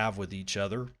we have with each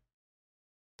other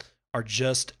are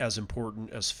just as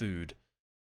important as food.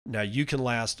 Now you can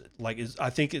last, I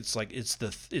think it's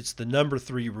the number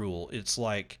 3 rule. It's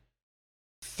like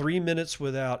 3 minutes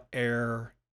without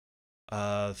air,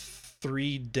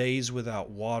 3 days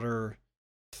without water,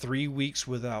 3 weeks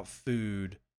without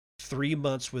food, 3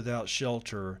 months without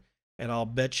shelter, and I'll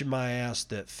bet you my ass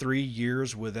that 3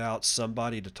 years without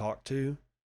somebody to talk to,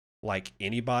 like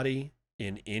anybody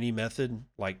in any method,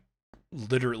 like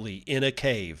literally in a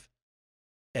cave,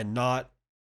 and not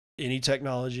any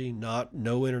technology,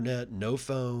 no internet, no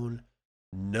phone,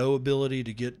 no ability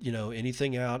to get,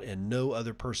 anything out, and no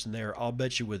other person there. I'll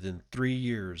bet you within 3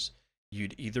 years,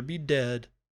 you'd either be dead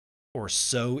or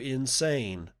so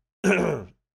insane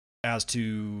as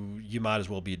to you might as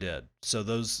well be dead. So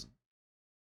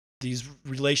these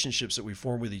relationships that we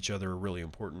form with each other are really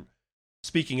important.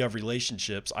 Speaking of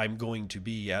relationships, I'm going to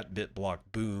be at BitBlock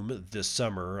Boom this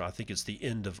summer. I think it's the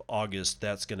end of August.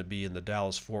 That's going to be in the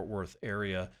Dallas-Fort Worth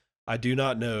area. I do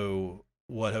not know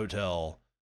what hotel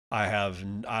I have.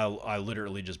 I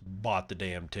literally just bought the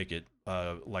damn ticket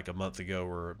like a month ago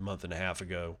or a month and a half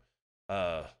ago,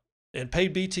 and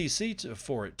paid BTC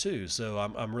for it too. So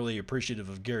I'm really appreciative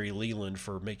of Gary Leland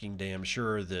for making damn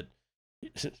sure that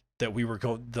we were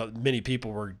many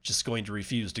people were just going to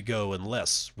refuse to go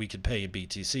unless we could pay in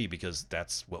BTC, because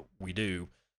that's what we do.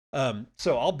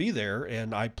 So I'll be there,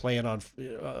 and I plan on.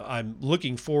 I'm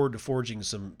looking forward to forging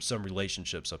some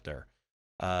relationships up there.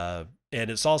 And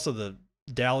it's also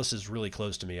Dallas is really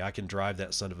close to me. I can drive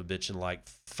that son of a bitch in like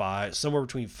somewhere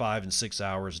between 5 and 6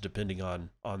 hours, depending on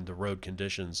the road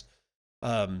conditions.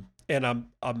 And I'm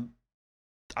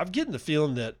getting the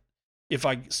feeling that if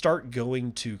I start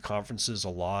going to conferences a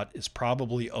lot, it's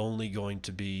probably only going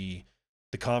to be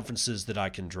the conferences that I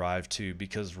can drive to,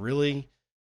 because really,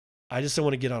 I just don't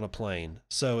want to get on a plane.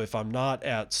 So if I'm not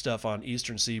at stuff on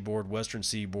Eastern Seaboard, Western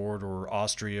Seaboard, or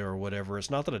Austria or whatever, it's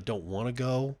not that I don't want to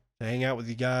go hang out with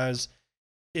you guys.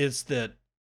 It's that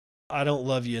I don't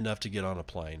love you enough to get on a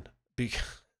plane.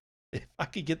 Because if I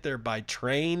could get there by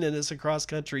train and it's across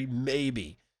country,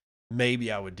 maybe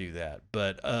I would do that.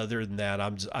 But other than that,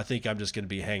 I think I'm just going to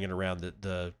be hanging around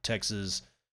the Texas,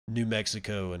 New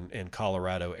Mexico, and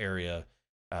Colorado area.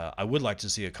 I would like to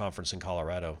see a conference in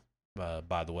Colorado,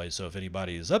 by the way. So if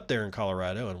anybody is up there in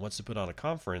Colorado and wants to put on a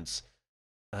conference,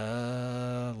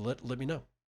 let me know.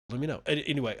 Let me know.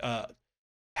 Anyway,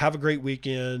 have a great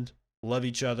weekend. Love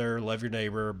each other. Love your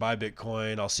neighbor. Buy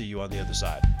Bitcoin. I'll see you on the other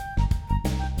side.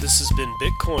 This has been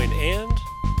Bitcoin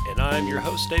and I'm your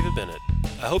host, David Bennett.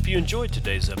 I hope you enjoyed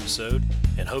today's episode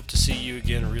and hope to see you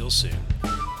again real soon.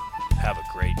 Have a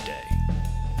great day.